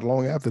again. Not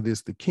long after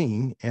this, the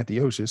king,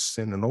 Antioch,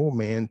 sent an old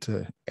man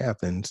to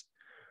Athens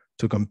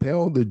to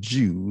compel the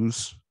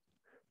Jews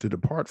to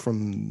depart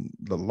from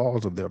the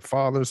laws of their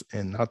fathers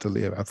and not to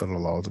live after the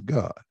laws of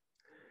God.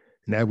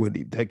 And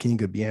that king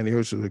could be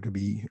Antioch, or it could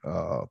be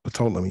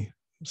Ptolemy.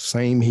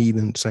 Same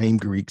heathen, same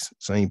Greeks,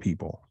 same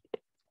people.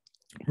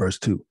 Verse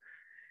 2.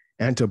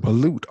 And to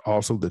pollute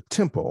also the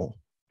temple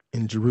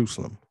in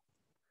Jerusalem.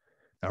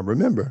 Now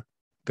remember,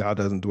 God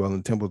doesn't dwell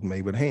in temples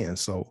made with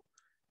hands. So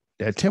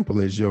that temple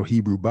is your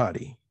Hebrew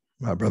body,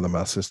 my brother,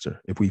 my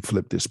sister, if we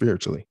flip this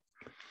spiritually.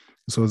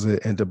 So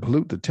and to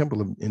pollute the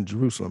temple in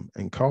Jerusalem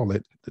and call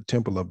it the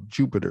temple of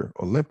Jupiter,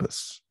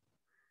 Olympus,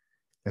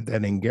 and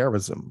that in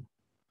garrison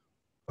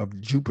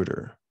of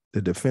Jupiter,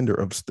 the defender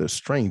of the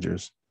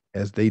strangers,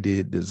 as they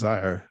did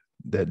desire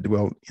that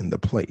dwelt in the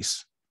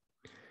place.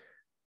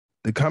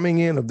 The coming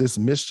in of this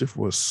mischief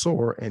was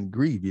sore and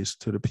grievous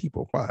to the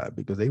people. Why?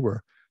 Because they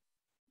were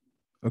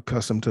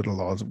accustomed to the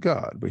laws of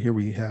God. But here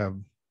we have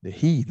the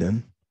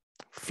heathen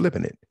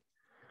flipping it.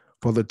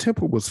 For the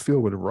temple was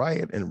filled with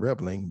riot and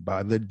reveling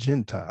by the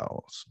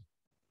Gentiles,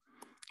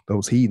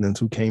 those heathens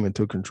who came and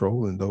took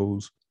control, and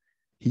those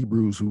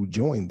Hebrews who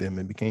joined them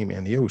and became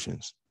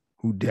Antiochians,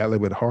 who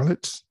dallied with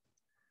harlots,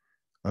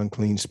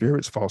 unclean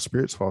spirits, false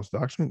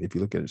doctrine. If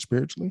you look at it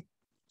spiritually,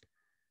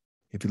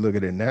 if you look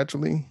at it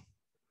naturally,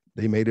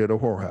 they made it a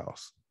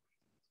whorehouse,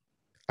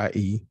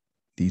 i.e.,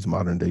 these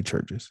modern day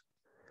churches,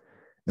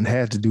 and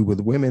had to do with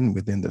women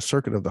within the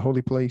circuit of the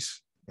holy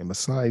place. And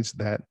besides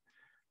that,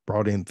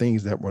 brought in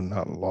things that were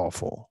not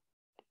lawful.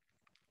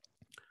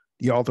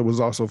 The altar was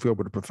also filled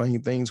with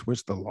profane things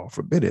which the law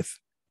forbiddeth.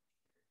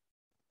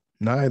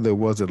 Neither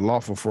was it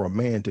lawful for a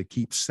man to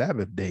keep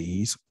Sabbath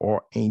days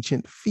or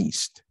ancient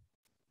fast,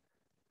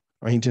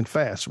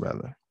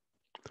 rather,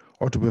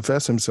 or to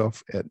profess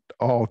himself at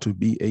all to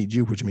be a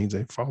Jew, which means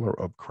a follower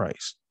of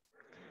Christ.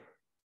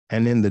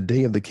 And in the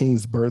day of the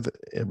king's birth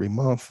every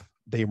month,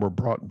 they were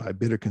brought by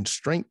bitter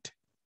constraint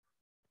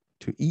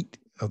to eat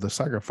of the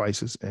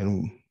sacrifices.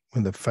 And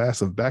when the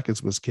fast of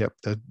Bacchus was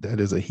kept, that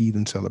is a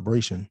heathen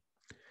celebration,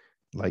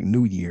 like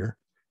New Year,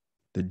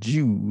 the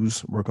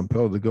Jews were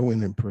compelled to go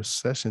in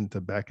procession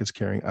to Bacchus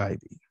carrying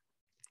ivy.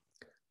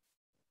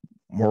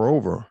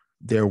 Moreover,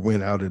 there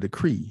went out a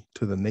decree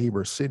to the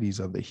neighbor cities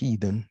of the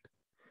heathen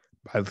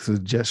by the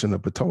suggestion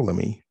of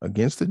Ptolemy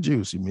against the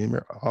Jews. You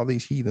remember, all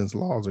these heathens'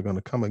 laws are going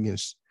to come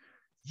against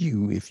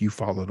you if you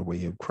follow the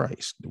way of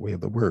Christ, the way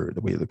of the word,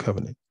 the way of the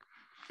covenant.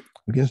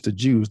 Against the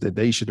Jews, that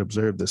they should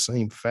observe the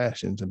same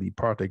fashions and be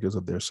partakers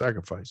of their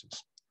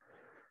sacrifices.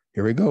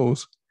 Here it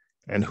goes.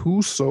 And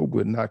whoso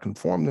would not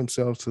conform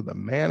themselves to the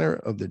manner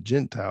of the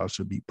Gentiles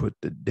should be put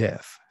to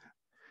death.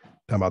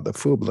 Talking about the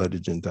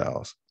full-blooded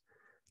Gentiles.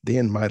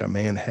 Then might a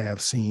man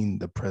have seen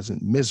the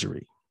present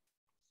misery.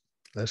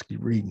 Let's keep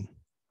reading.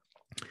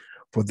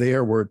 For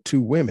there were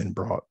 2 women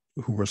brought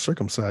who were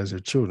circumcised their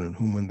children,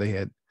 whom when they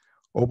had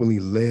openly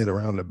led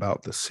around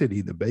about the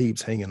city, the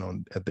babes hanging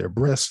on at their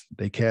breasts,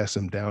 they cast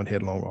them down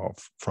headlong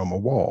off from a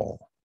wall.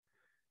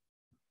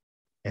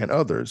 And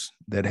others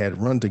that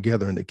had run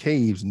together in the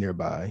caves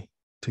nearby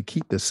to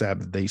keep the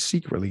Sabbath day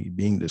secretly,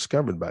 being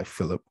discovered by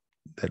Philip,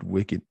 that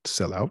wicked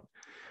sellout,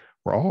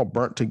 were all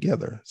burnt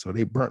together. So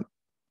they burnt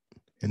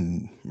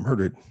and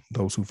murdered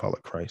those who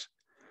followed Christ,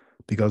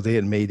 because they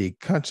had made a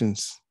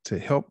conscience to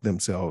help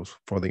themselves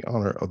for the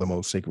honor of the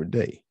most sacred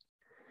day.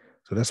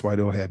 So that's why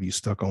they'll have you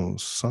stuck on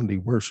Sunday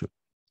worship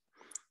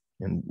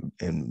and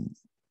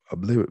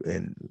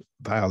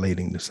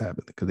violating the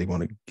Sabbath, because they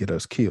want to get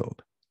us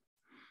killed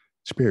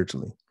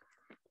spiritually.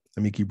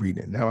 Let me keep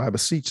reading. Now I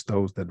beseech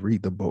those that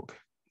read the book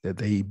that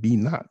they be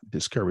not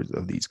discouraged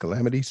of these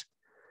calamities,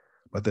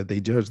 but that they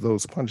judge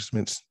those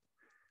punishments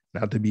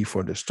not to be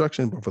for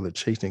destruction, but for the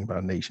chastening of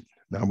our nation.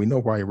 Now we know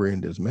why we're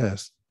in this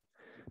mess,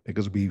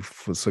 because we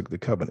forsook the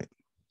covenant,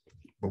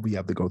 but we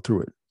have to go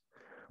through it.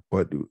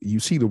 But you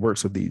see the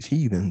works of these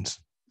heathens,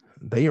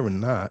 they are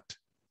not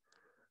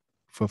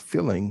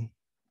fulfilling,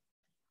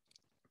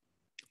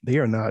 they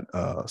are not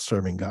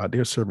serving God.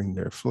 They're serving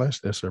their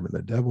flesh. They're serving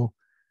the devil.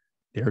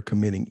 They're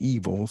committing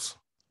evils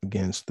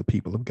against the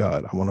people of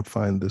God. I want to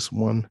find this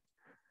one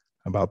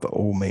about the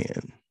old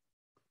man.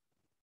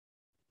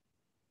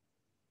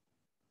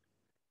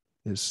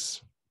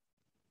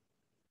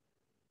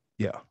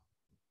 Yeah.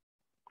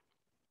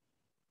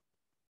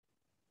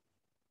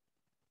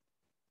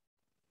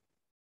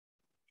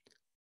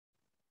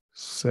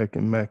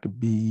 Second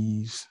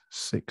Maccabees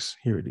 6.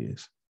 Here it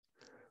is.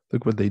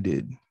 Look what they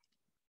did.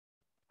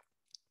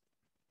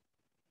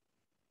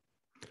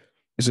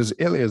 It says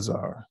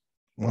Eleazar,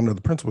 one of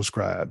the principal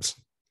scribes,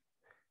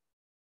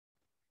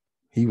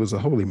 he was a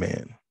holy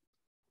man.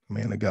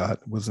 man of God,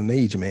 was an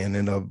aged man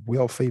and of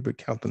well-favored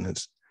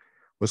countenance,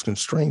 was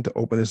constrained to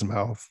open his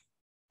mouth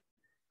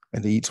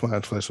and to eat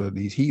swine's flesh. So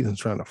these heathens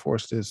trying to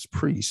force this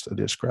priest or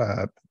this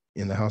scribe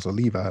in the house of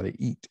Levi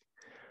to eat,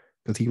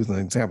 because he was an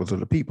example to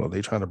the people.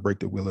 They're trying to break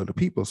the will of the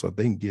people so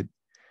they can get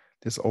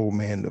this old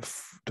man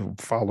to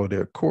follow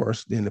their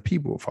course, then the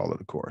people will follow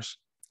the course.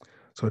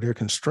 So they're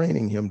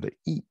constraining him to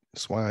eat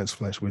swine's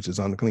flesh, which is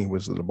unclean,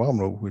 which is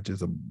abominable, which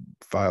is a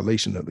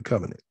violation of the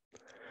covenant.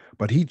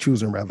 But he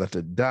choosing rather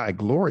to die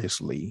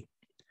gloriously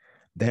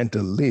than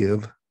to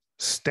live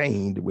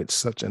stained with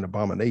such an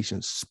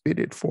abomination, spit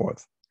it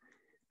forth,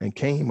 and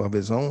came of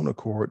his own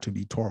accord to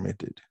be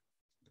tormented,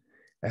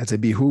 as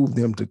it behooved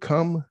them to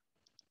come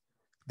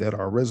that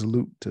are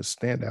resolute to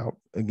stand out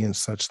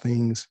against such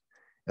things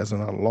as are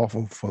not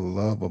lawful for the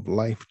love of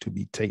life to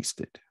be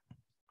tasted.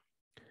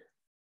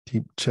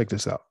 Check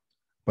this out.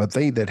 But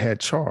they that had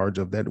charge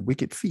of that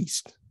wicked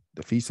feast,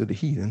 the feast of the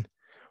heathen,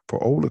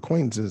 for old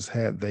acquaintances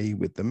had they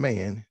with the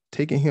man,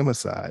 taking him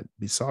aside,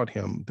 besought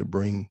him to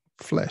bring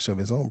flesh of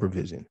his own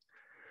provision.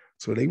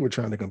 So they were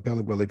trying to compel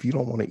him, well, if you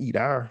don't want to eat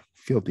our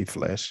filthy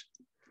flesh,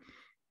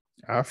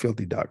 our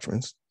filthy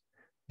doctrines,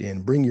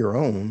 then bring your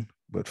own,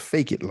 but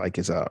fake it like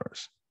it's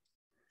ours,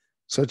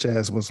 such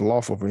as was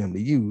lawful for him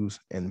to use,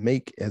 and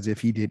make as if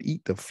he did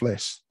eat the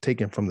flesh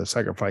taken from the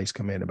sacrifice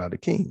commanded by the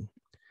king,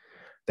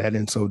 that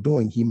in so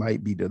doing he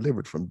might be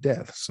delivered from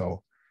death.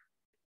 So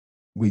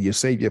will you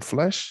save your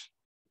flesh?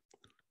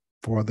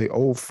 For the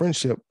old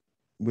friendship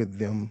with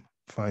them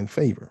find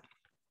favor.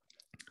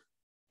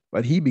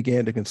 But he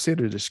began to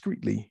consider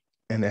discreetly,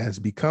 and as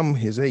become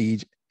his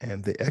age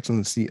and the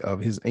excellency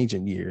of his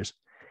ancient years,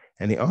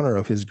 and the honor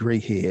of his gray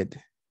head,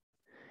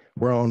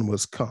 whereon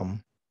was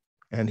come,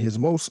 and his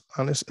most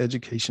honest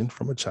education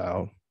from a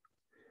child,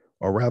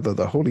 or rather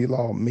the holy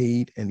law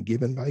made and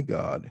given by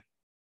God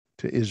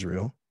to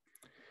Israel.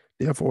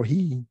 Therefore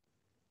he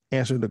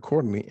answered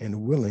accordingly,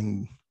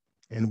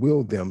 and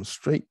willed them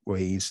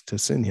straightways to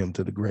send him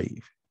to the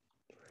grave.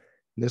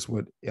 And that's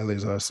what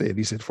Eleazar said.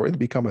 He said, for it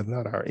becometh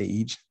not our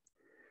age,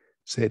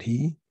 said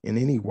he, in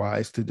any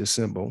wise to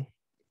dissemble,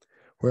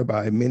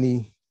 whereby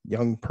many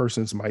young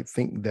persons might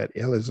think that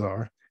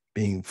Eleazar,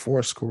 being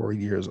fourscore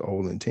years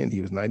old and 10, he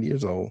was 90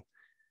 years old,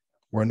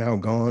 were now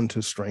gone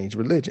to strange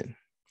religion.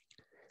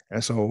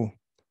 And so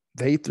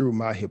they, through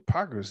my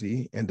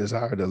hypocrisy and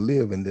desire to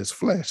live in this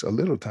flesh a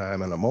little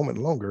time and a moment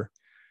longer,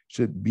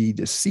 should be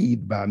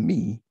deceived by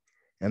me,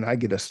 and I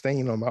get a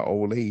stain on my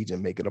old age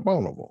and make it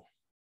abominable.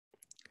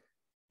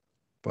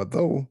 But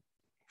though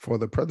for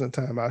the present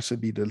time I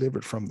should be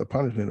delivered from the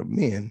punishment of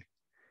men,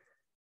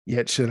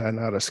 yet should I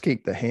not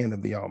escape the hand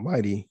of the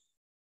Almighty,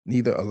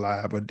 neither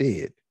alive or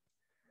dead.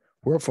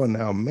 Wherefore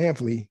now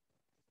manfully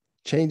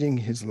changing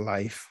his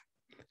life,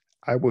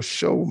 I will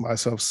show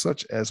myself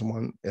such as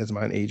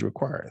mine age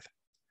requireth,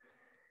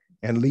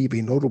 and leave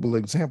a notable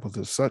example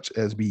to such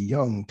as be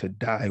young to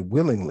die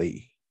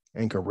willingly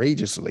and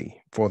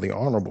courageously for the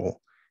honorable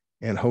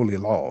and holy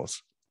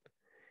laws.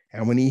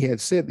 And when he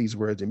had said these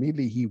words,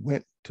 immediately he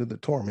went to the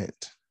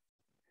torment.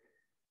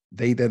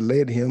 They that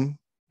led him,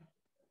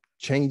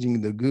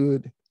 changing the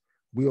good,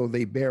 will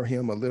they bear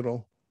him a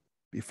little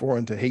before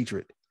into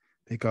hatred,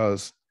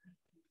 because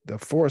the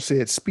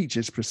aforesaid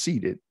speeches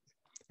proceeded,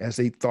 as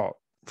they thought,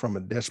 from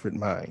a desperate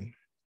mind.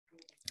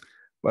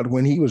 But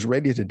when he was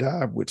ready to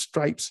die with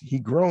stripes, he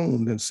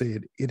groaned and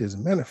said, it is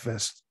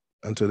manifest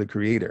unto the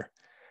Creator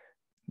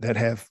that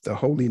hath the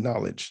holy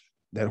knowledge,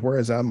 that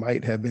whereas I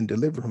might have been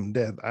delivered from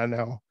death, I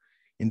now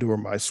endure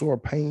my sore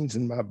pains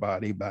in my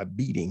body by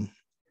beating,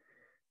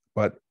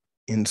 but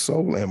in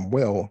soul am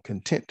well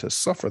content to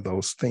suffer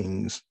those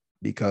things,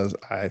 because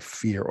I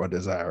fear or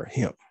desire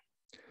him.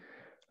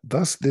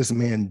 Thus this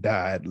man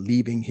died,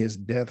 leaving his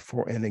death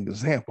for an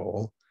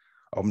example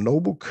of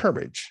noble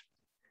courage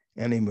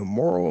and a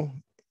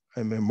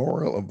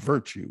memorial of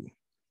virtue,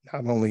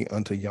 not only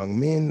unto young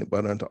men,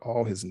 but unto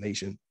all his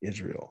nation,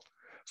 Israel.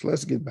 So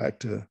let's get back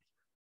to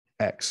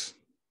Acts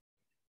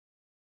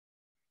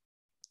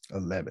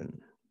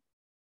 11.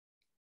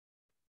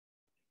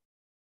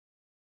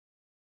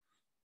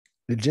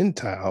 The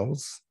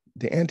Gentiles,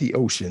 the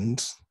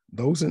Antiochians,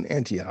 those in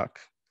Antioch,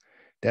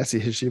 that's the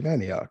history of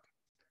Antioch,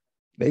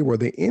 they were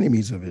the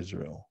enemies of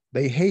Israel.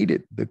 They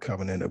hated the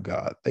covenant of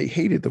God. They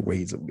hated the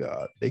ways of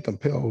God. They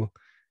compelled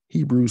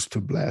Hebrews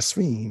to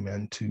blaspheme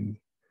and to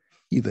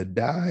either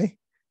die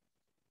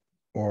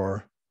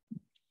or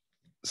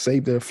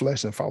save their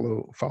flesh and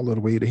follow the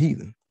way of the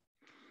heathen.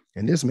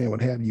 And this man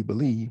would have you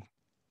believe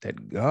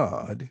that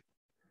God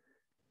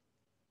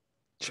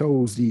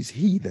chose these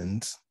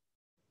heathens,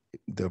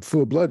 the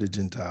full-blooded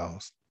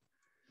Gentiles,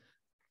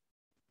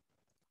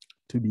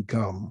 to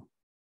become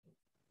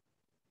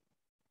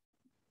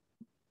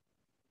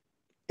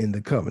in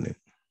the covenant.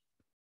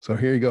 So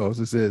here he goes.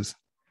 It says,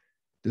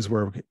 this is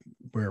where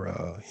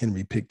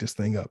Henry picked this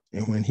thing up.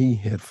 And when he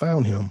had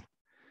found him,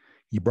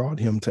 he brought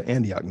him to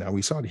Antioch. Now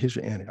we saw the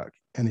history of Antioch.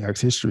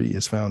 Antioch's history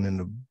is found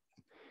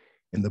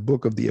in the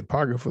book of the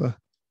Apocrypha,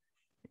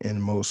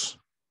 and most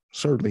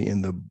certainly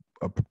in the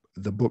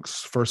the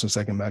books, First and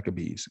Second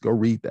Maccabees. Go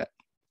read that.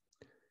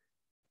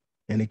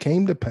 And it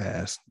came to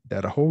pass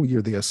that a whole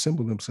year they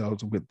assembled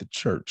themselves with the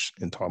church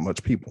and taught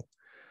much people.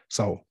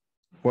 So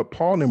what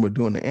Paul and them were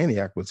doing in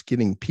Antioch was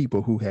getting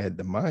people who had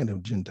the mind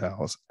of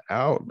Gentiles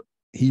out,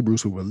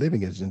 Hebrews who were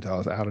living as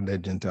Gentiles, out of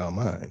that Gentile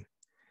mind.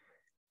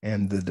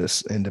 And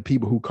the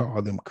people who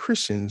called them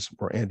Christians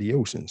were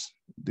Antiochians.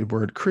 The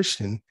word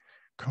Christian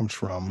comes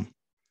from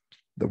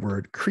the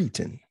word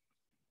Cretan.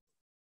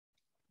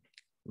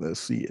 Let's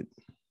see it.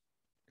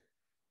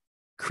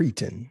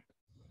 Cretan.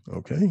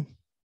 Okay.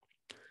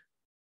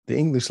 The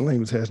English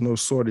language has no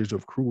shortage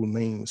of cruel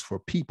names for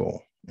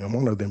people, and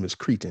one of them is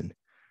Cretan,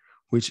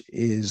 which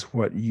is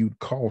what you'd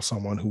call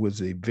someone who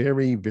was a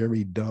very,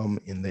 very dumb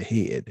in the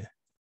head.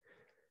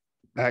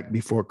 Back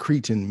before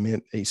Cretan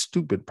meant a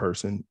stupid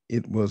person,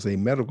 it was a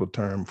medical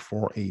term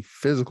for a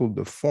physical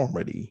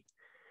deformity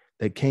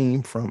that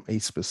came from a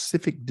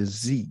specific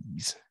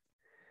disease.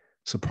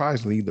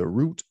 Surprisingly, the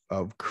root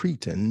of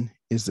Cretan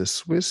is the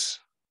Swiss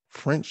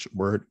French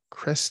word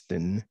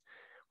Christen,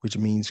 which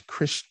means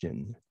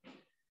Christian.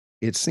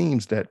 It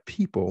seems that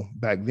people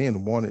back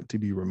then wanted to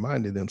be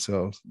reminded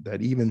themselves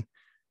that even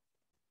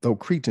though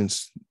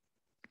Cretans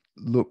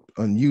looked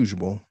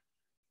unusual,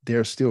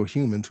 they're still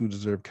humans who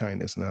deserve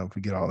kindness. Now,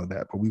 forget all of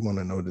that, but we want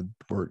to know that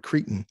the word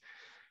Cretan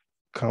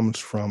comes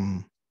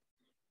from,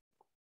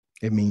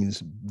 it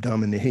means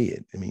dumb in the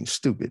head. It means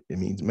stupid. It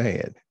means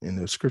mad. And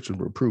the scriptures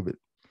will prove it.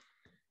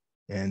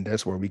 And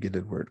that's where we get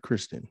the word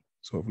Christian.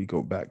 So if we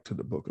go back to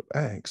the book of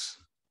Acts,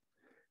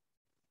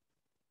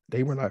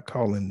 they were not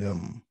calling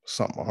them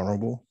something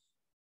honorable,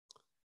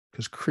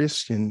 because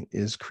Christian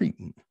is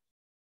Cretan.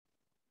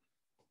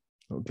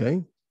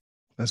 Okay,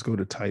 let's go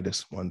to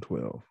Titus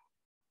 1:12.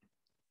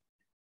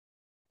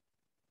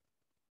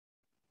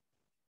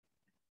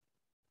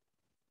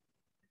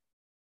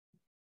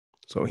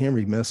 So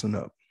Henry messing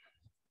up.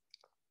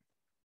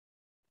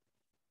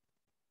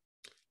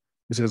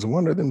 It says,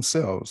 one of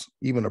themselves,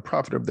 even a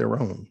prophet of their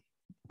own,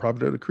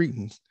 prophet of the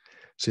Cretans,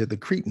 said the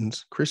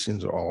Cretans,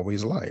 Christians, are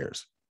always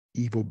liars,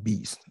 evil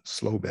beasts,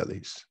 slow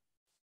bellies.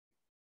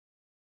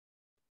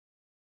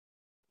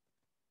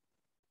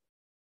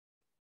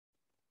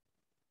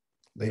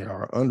 They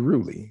are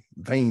unruly,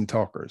 vain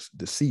talkers,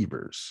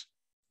 deceivers.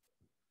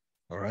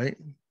 All right.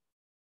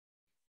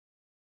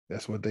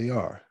 That's what they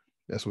are.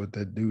 That's what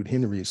that dude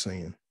Henry is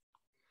saying.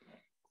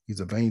 He's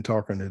a vain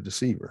talker and a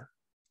deceiver.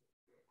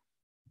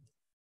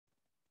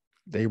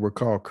 They were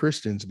called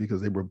Christians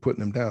because they were putting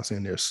them down,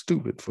 saying they're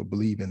stupid for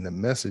believing the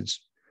message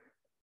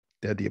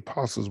that the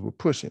apostles were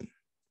pushing,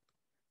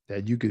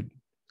 that you could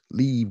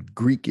leave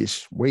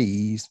Greekish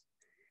ways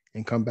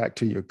and come back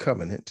to your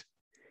covenant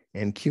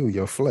and kill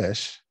your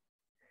flesh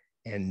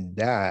and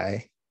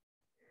die,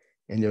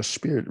 and your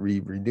spirit be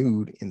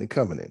renewed in the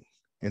covenant.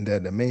 And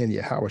that the man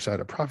Yahushua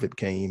the prophet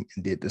came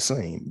and did the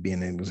same,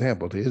 being an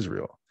example to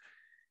Israel.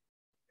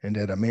 And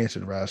that a man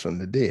should rise from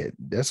the dead.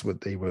 That's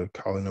what they were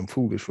calling them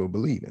foolish for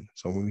believing.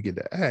 So when we get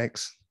to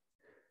Acts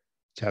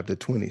chapter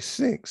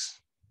 26,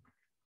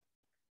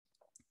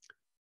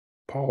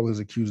 Paul is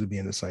accused of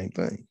being the same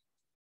thing.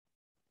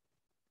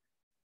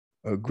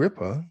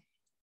 Agrippa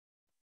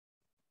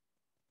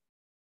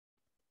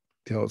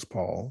tells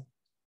Paul,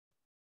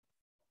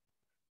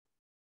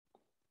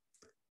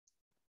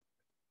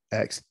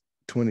 Acts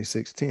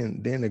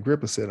 26:10, then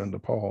Agrippa said unto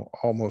Paul,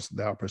 almost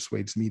thou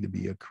persuadest me to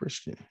be a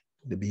Christian,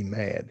 to be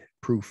mad.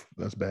 Proof,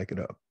 let's back it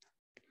up.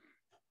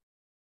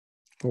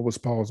 What was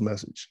Paul's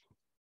message?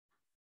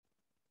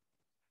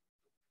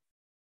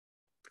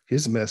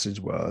 His message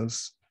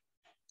was,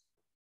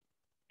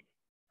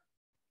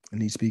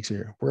 and he speaks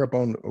here,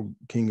 whereupon, O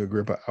King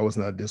Agrippa, I was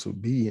not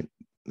disobedient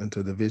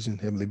unto the vision,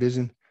 heavenly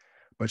vision,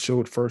 but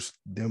showed first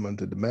them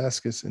unto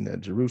Damascus and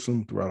at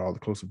Jerusalem throughout all the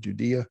coast of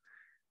Judea,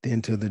 then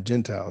to the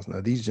Gentiles.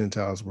 Now, these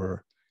Gentiles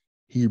were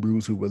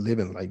Hebrews who were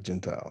living like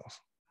Gentiles,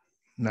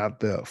 not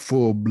the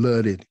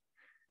full-blooded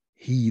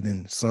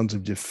heathen sons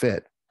of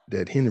Japhet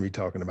that Henry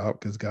talking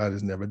about, because God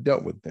has never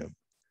dealt with them.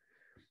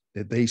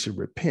 That they should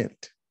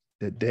repent,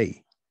 that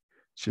they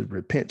should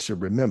repent,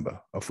 should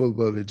remember. A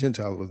full-blooded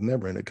Gentile was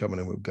never in a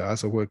covenant with God,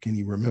 so what can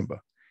he remember?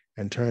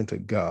 And turn to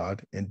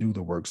God and do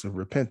the works of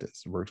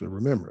repentance, the works of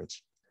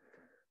remembrance.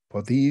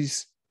 For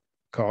these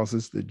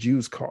causes, the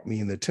Jews caught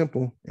me in the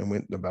temple and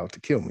went about to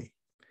kill me.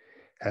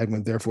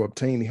 Having therefore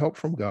obtained help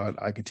from God,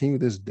 I continue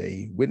this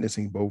day,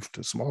 witnessing both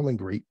to small and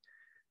great,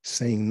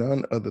 saying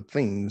none other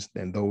things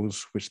than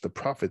those which the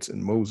prophets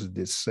and Moses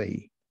did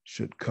say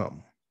should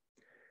come.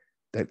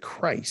 That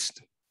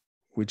Christ,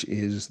 which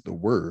is the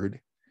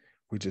word,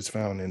 which is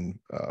found in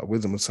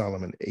Wisdom of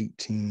Solomon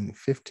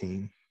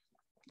 18:15,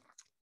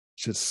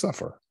 should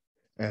suffer,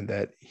 and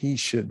that he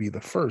should be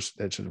the first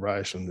that should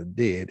rise from the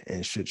dead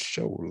and should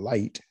show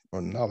light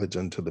or knowledge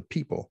unto the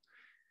people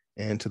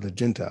and to the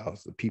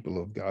Gentiles, the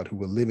people of God who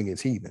were living as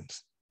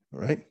heathens. All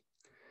right.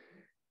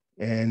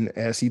 And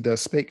as he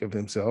thus spake of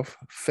himself,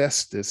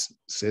 Festus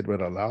said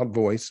with a loud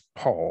voice,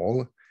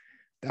 Paul,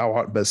 thou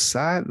art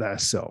beside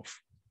thyself.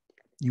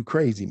 You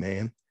crazy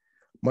man.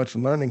 Much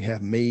learning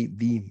have made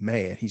thee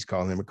mad. He's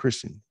calling him a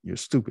Christian. You're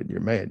stupid. You're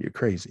mad. You're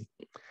crazy.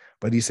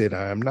 But he said,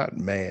 I am not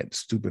mad,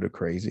 stupid, or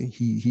crazy.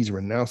 He's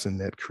renouncing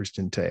that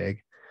Christian tag,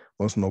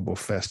 most noble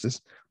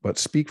Festus, but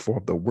speak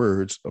forth the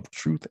words of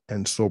truth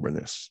and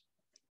soberness.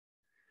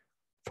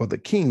 For the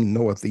king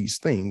knoweth these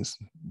things,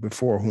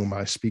 before whom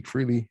I speak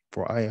freely,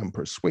 for I am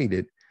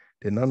persuaded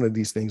that none of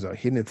these things are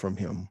hidden from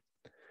him,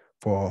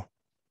 for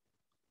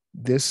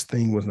this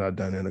thing was not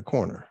done in a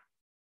corner.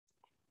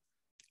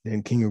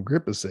 Then King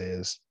Agrippa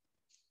says,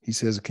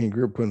 King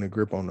Agrippa putting a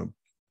grip on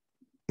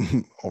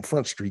the on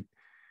Front Street.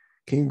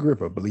 King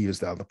Agrippa,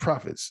 believest thou the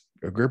prophets?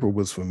 Agrippa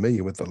was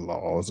familiar with the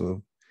laws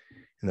of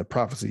and the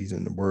prophecies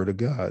and the word of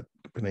God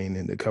pertaining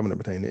in the covenant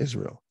pertaining to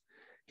Israel.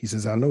 He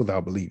says, I know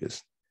thou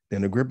believest.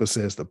 Then Agrippa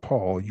says to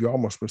Paul, you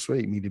almost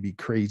persuade me to be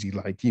crazy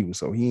like you.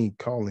 So he ain't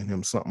calling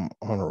him something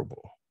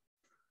honorable.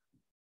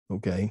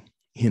 Okay,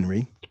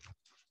 Henry.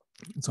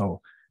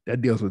 So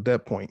that deals with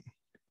that point.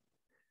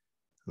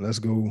 Let's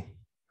go.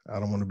 I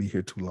don't want to be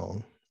here too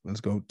long.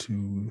 Let's go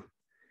to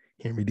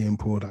Henry then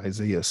pulled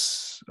Isaiah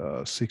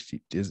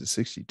 60. Is it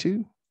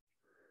 62?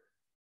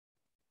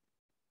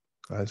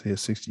 Isaiah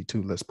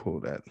 62. Let's pull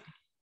that.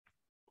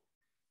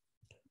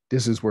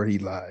 This is where he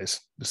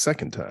lies the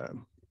second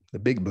time, the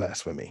big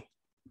blasphemy.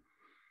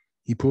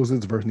 He pulls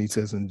this verse and he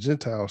says, and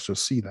Gentiles shall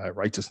see thy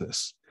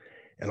righteousness,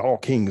 and all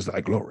kings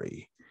thy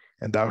glory,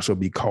 and thou shalt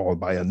be called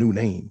by a new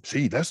name.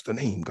 See, that's the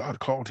name God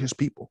called his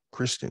people,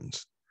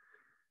 Christians,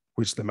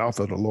 which the mouth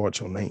of the Lord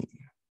shall name.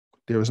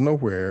 There is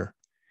nowhere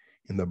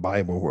in the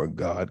Bible where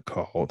God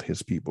called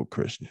his people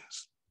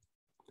Christians.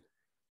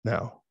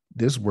 Now,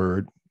 this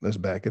word, let's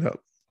back it up.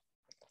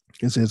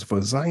 It says,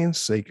 for Zion's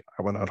sake,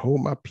 I will not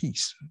hold my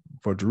peace.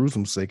 For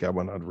Jerusalem's sake, I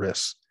will not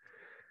rest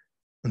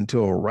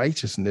until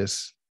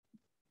righteousness,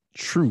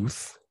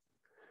 truth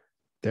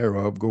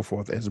thereof go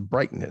forth as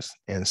brightness,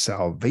 and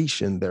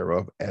salvation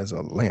thereof as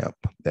a lamp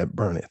that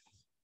burneth.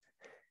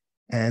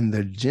 And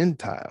the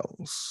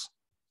Gentiles,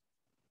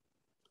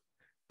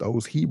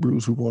 those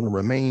Hebrews who want to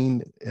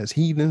remain as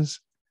heathens,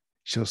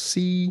 shall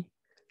see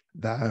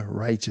thy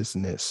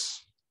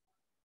righteousness.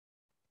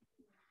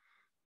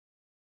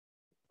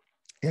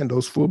 And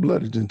those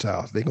full-blooded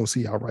Gentiles, they're going to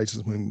see our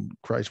righteousness when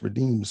Christ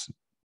redeems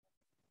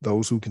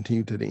those who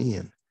continue to the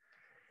end.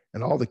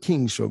 And all the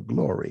kings shall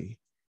glory,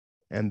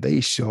 and they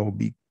shall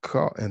be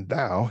called, and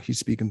thou, he's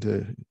speaking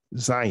to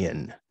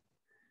Zion.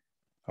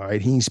 All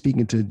right, he ain't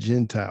speaking to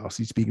Gentiles.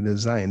 He's speaking to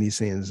Zion. He's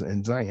saying,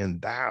 in Zion,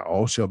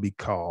 thou shall be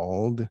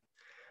called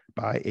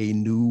by a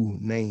new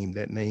name.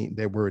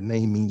 That word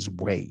name means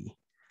way.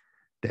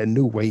 That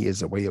new way is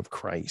the way of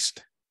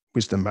Christ,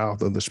 which the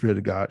mouth of the Spirit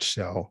of God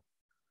shall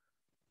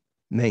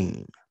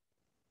name.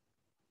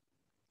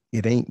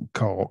 It ain't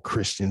called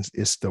Christians.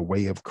 It's the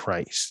way of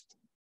Christ.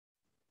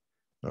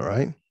 All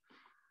right.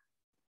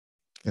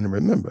 And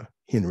remember,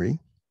 Henry,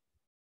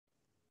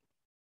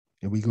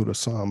 and we go to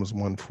Psalms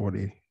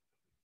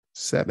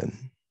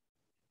 147.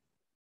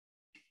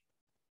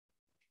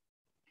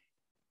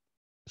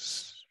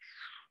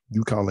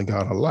 You calling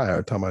God a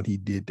liar, talking about he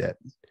did that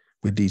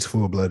with these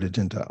full-blooded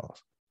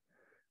Gentiles.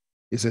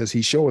 It says,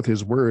 he showeth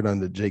his word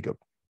unto Jacob,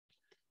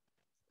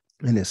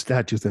 and his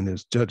statutes and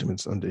his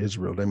judgments unto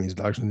Israel. That means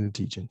doctrines and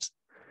teachings.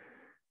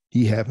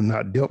 He have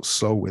not dealt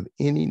so with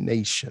any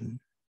nation.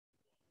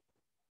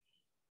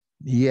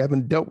 He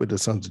haven't dealt with the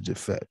sons of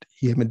Japhet.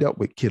 He haven't dealt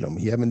with Kittim.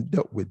 He haven't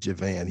dealt with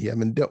Javan. He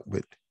haven't dealt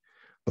with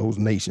those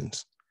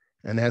nations.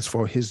 And as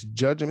for his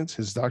judgments,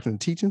 his doctrine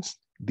and teachings,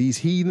 these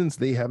heathens,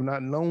 they have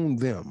not known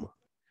them.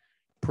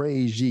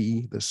 Praise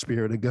ye the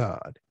Spirit of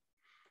God.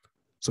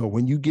 So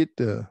when you get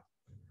to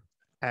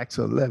Acts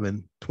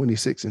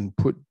 11:26 and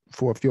put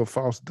forth your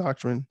false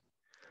doctrine,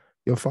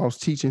 your false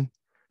teaching,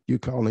 you're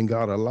calling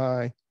God a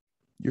lie,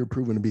 you're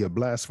proven to be a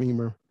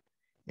blasphemer,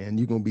 and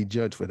you're going to be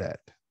judged for that.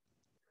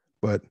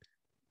 But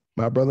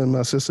my brother and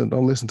my sister,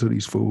 don't listen to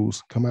these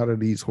fools. Come out of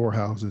these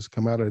whorehouses,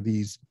 come out of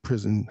these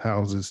prison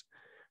houses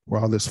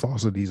where all this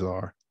falsities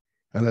are,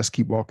 and let's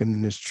keep walking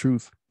in this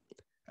truth.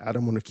 I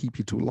don't want to keep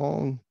you too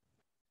long.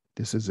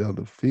 This is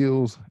Elder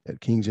Fields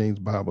at King James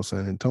Bible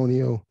San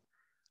Antonio.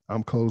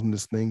 I'm closing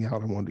this thing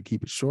out. I wanted to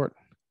keep it short.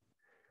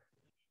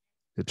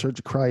 The Church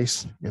of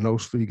Christ and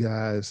those three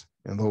guys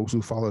and those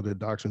who follow the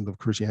doctrines of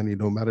Christianity,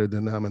 no matter the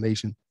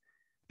denomination,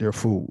 they're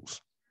fools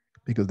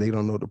because they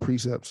don't know the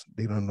precepts.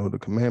 They don't know the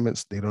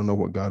commandments. They don't know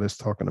what God is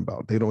talking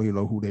about. They don't even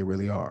know who they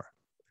really are.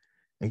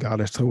 And God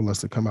has told us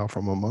to come out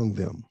from among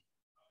them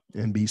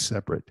and be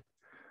separate.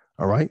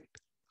 All right.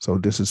 So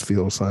this is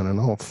Phil signing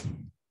off.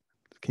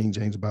 King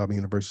James Bible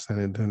University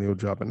San Antonio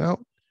dropping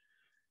out.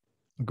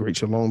 A great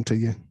shalom to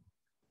you.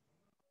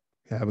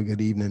 Have a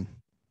good evening.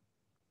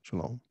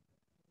 Shalom.